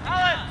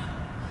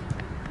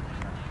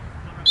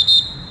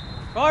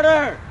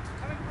 Carter!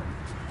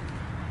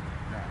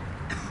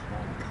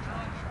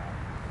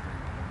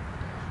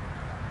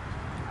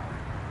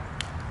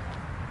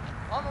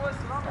 On the list.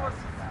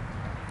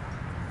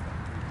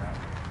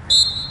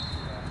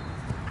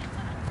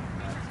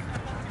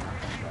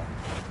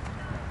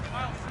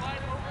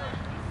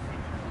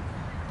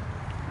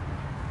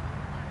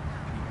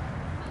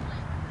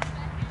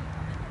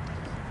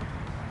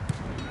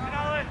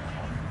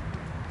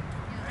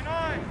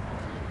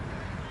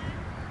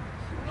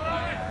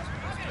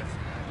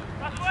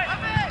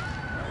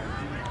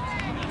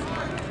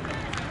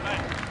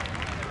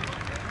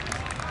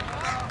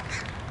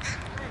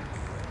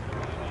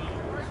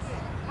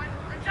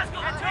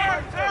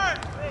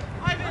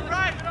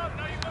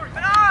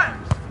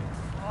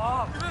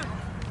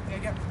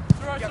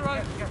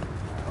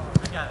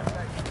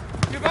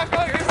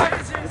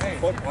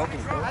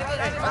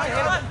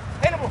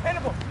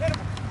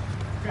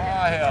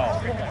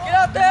 Get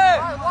out there!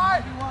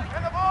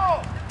 Get the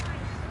ball!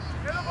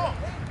 Get the ball!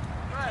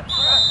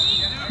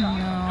 No.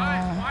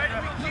 Why do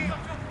we keep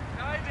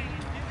diving?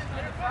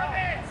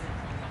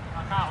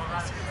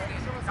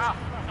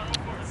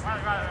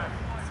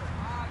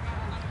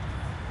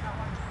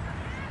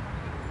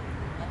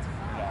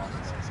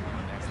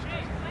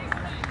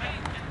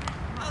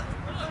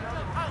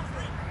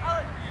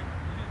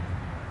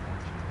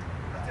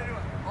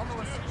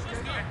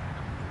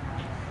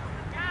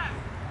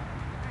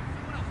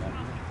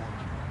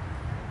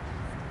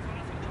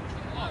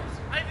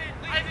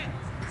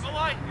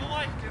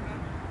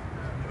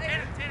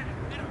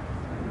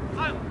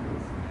 Kyle.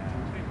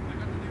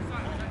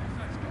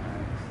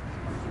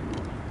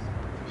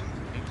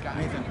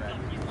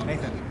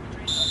 Nathan.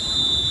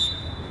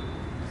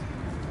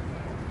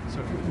 So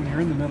when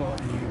you're in the middle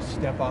and you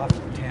step off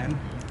 10,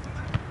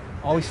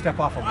 always step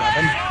off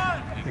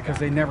 11 because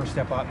they never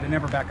step up. They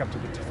never back up to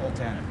the full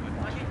 10.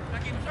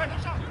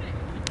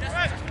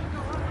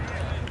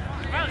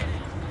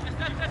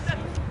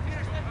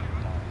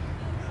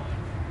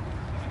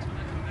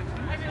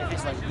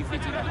 it's like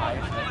U15 or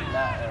higher, should I do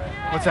that? Or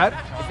What's that?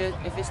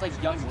 if it's like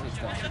young kids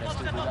though, should I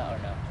still do that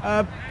or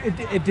no?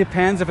 It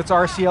depends. If it's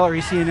RCL or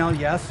ECRL,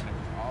 yes.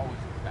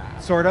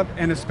 Sort of,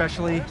 and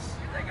especially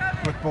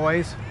with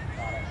boys.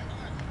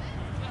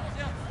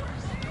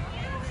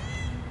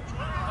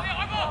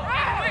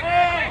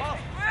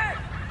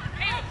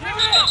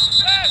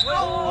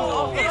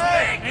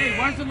 Hey,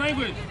 what's the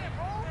language?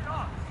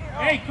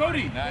 Hey,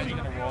 Cody. Now he's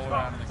going to roll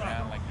around in the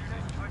ground like he's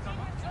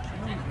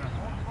injured.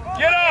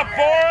 Get up,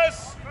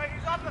 Boris!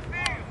 He's off the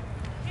field.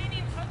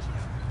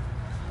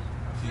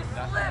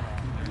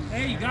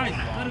 Hey, guys,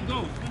 let it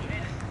go.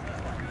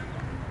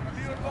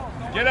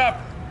 Get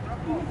up!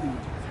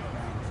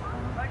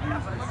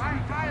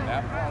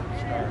 That part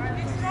started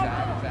to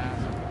sat his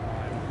ass.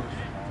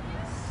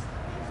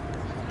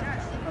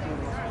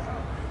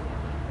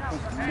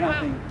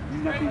 Nothing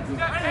good ever.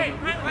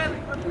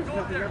 There's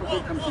nothing ever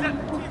good comes from it.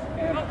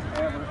 Ever.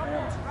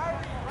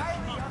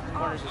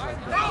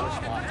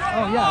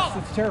 Oh yes,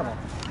 it's terrible.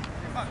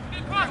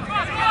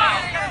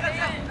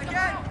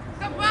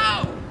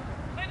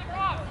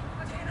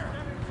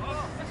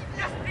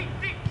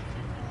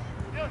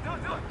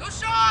 Go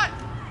shot!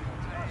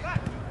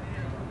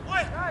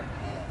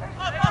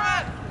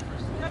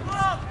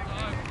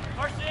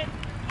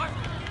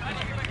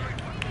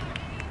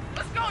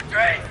 Let's go,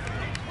 Trey!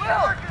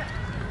 Will!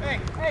 Hey,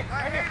 I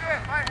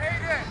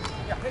hate it!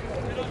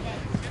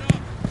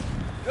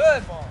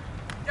 Good ball.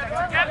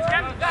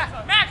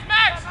 Max!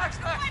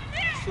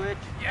 Switch.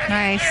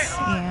 Nice,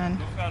 Ian.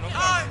 Go!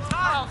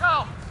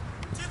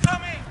 Two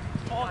coming!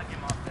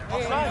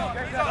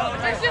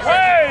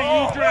 Hey,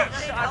 you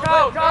drift!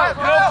 Go!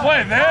 Don't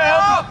play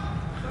them!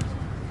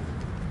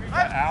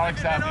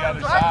 Alex on the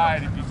other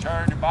side. If you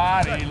turn your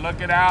body,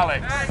 look at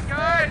Alex.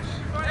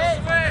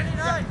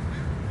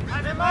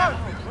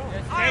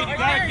 Hey, you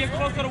gotta get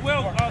close to the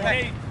wheel.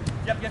 Hey.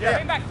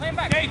 Claim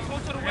back. Hey,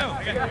 close to the wheel.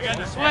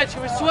 Switch.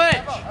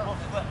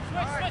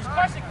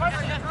 Carson.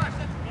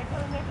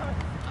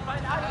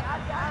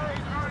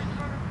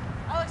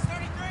 Alex,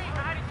 33.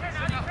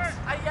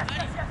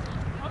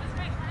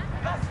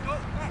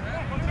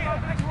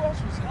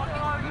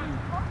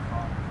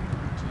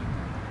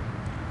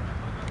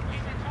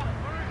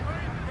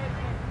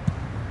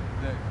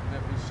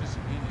 That was just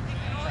an idiot.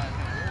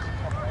 There's a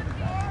couple other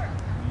guys.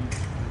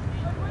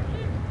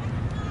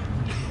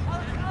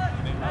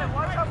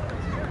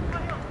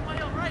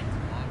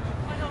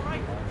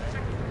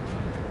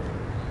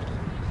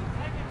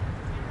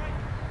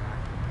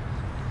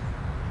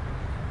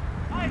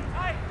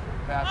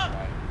 That's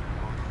right.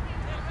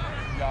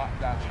 Yeah,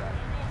 that's right.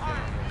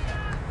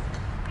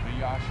 But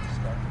y'all should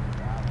start with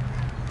that.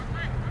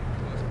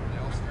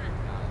 They'll start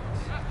with Alex.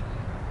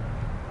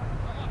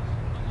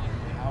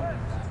 How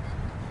did that?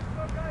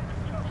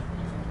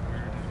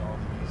 Where did all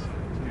these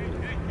start?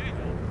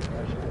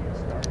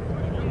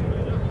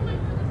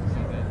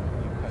 See that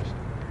you pushed it.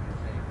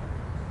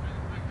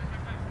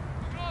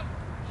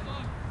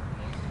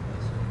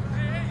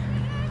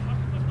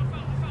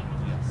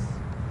 Yes,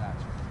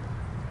 that's right.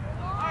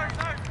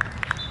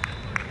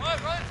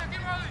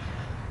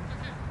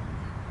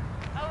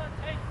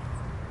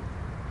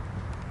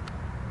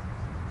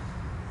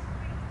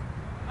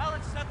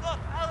 Alex, step up,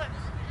 Alex.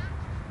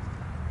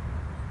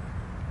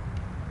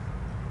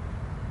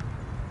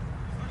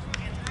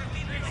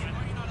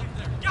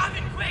 Got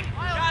it, quick.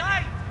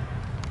 Got it.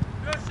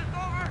 Good, shift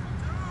over.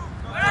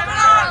 Get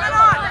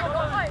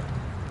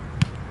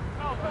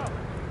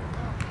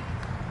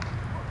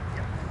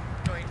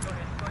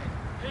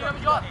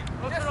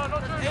on.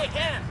 Hey,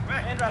 hands.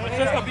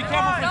 Francesco, be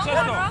careful,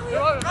 Francesco.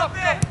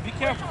 Be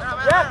careful.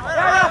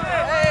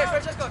 Hey,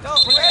 Francesco,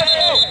 don't.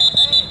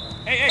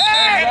 Hey,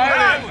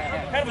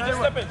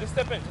 Hannibal, just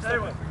step in.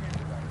 Come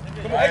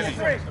on,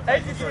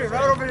 83,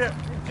 right over here.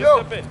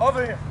 Just step in.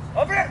 Over here. Come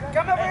over here.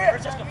 Come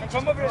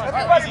over here.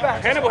 Everybody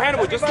back.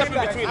 Hannibal, just step in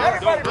between.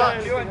 Everybody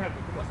back.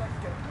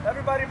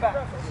 Everybody back.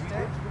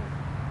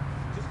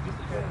 Just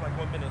like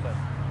 1 minute left.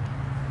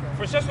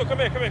 Francesco, come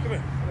here.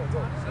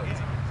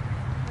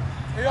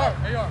 Hey,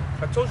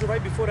 I told you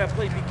right before that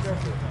play, be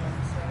careful. I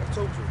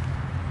told you.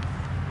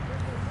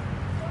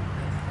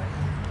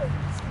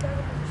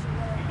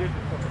 He did.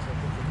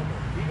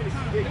 Even if he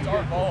did, it's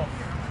our ball.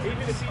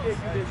 Even if he did,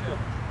 you did too.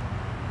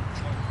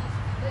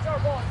 It's our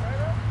ball,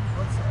 right?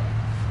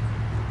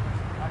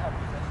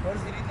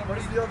 What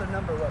is the other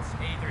number? What's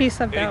He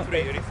subbed out.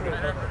 83.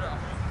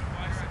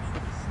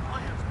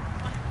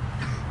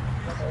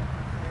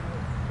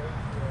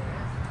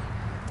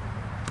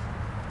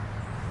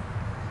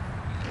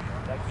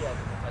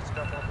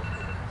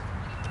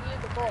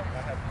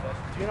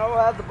 You know who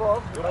had the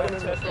ball? They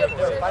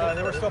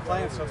were still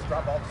playing, so it's a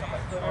drop ball to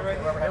somebody.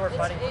 They were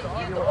fighting for the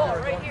ball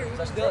right here.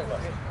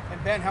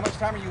 And Ben, how much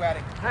time are you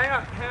adding? Hang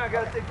on, I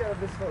gotta take care of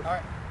this first. All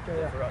right. Okay,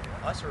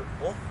 yeah. Us or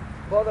both?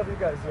 Both of you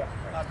guys, yeah.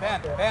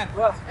 Ben.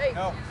 What?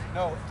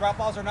 No. Drop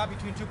balls are not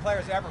between two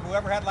players ever.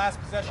 Whoever had last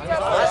possession.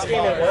 Last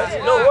game it was.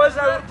 No, it was,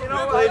 you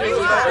know what?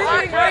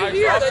 Right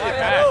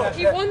here.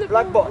 He won the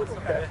black ball.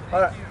 Okay,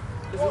 all right.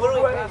 It's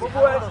literally Guys,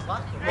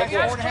 4.5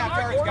 yards,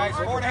 guys.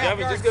 4.5 Devin,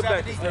 yards. just get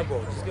back. 70. Just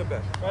get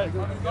back. Just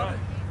get back.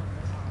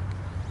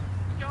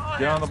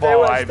 Get on the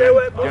ball, Ivan.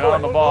 Get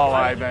on the ball,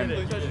 Ivan.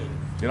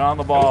 Get on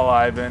the ball,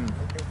 Ivan.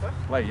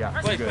 Play,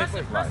 yeah. Good. Good,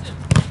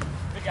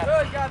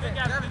 Gavin.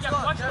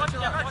 Watch.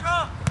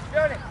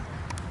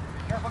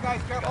 Careful,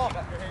 guys. Careful.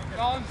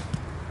 Going.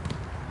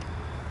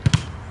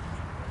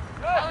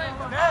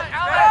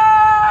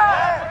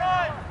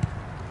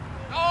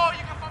 Oh,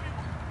 you can find me.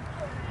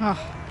 Oh.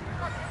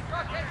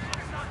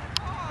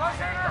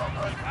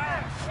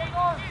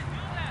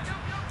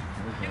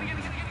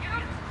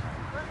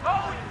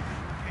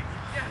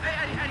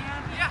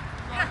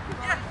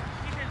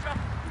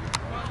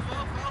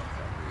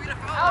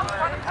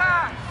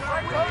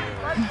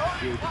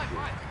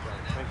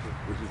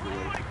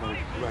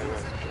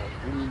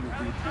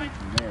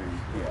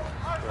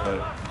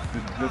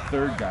 The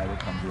third guy that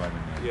comes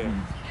running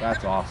in,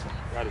 that's awesome.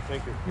 Got it,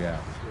 thank you. Yeah.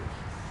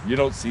 You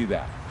don't see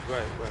that.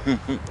 Right.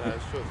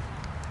 That's true.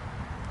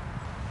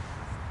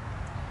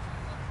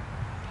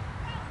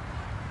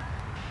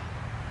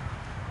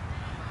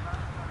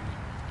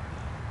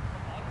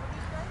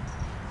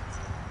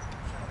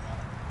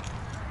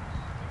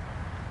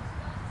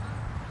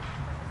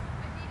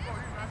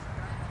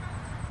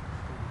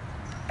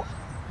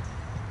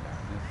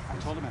 I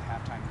told him at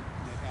halftime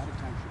that added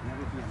time should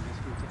never be a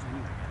mystery to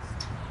anyone.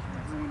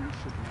 Everyone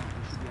should know.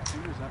 They should be our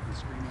fingers up and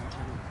scream out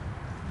everywhere.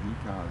 You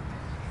cause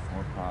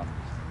more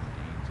problems than the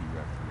games you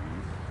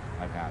referees.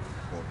 I've had it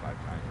 4 or 5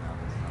 times now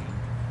this time.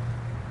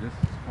 This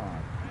is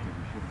fun because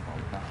you shouldn't call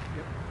it out.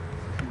 Yep.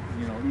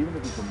 You know, even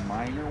if it's a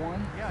minor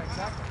one. Yeah,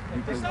 exactly.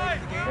 Because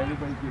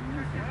everybody's getting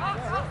into it.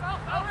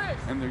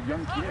 And they're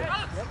young kids.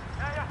 Yep.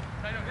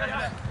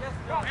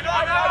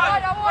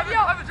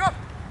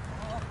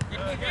 You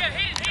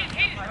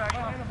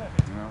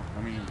know, I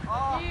mean,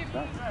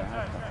 that's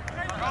bad.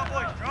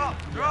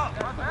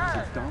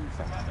 It's dumb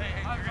stuff.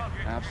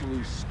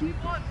 Absolutely stupid.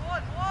 But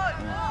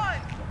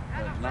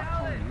not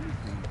calling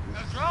anything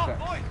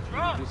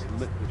just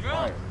lit the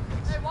fire.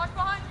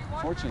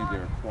 Fortunately,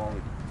 they're a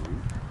quality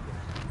group.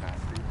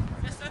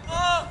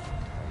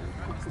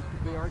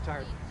 They are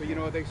tired, but you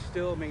know they're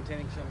still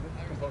maintaining some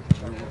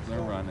composure.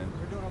 They're running.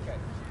 They're doing okay.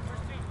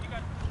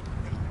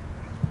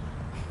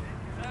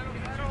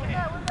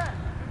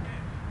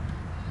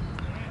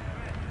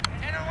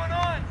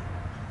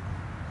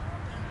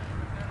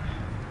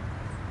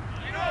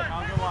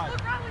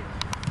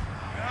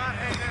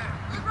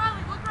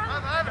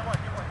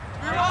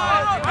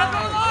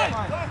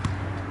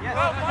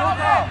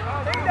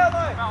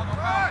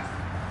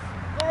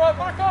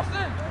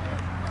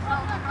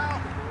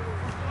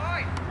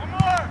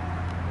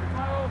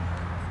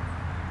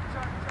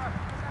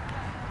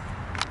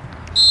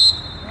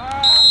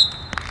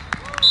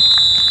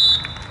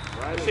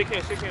 Shake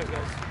hands,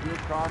 guys. You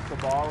cross the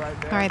ball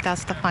right there. All right,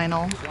 that's the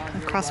final.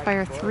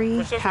 Crossfire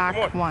 3,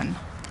 PAC 1.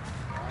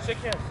 Shake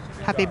hands.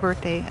 Happy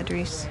birthday,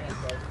 Idris.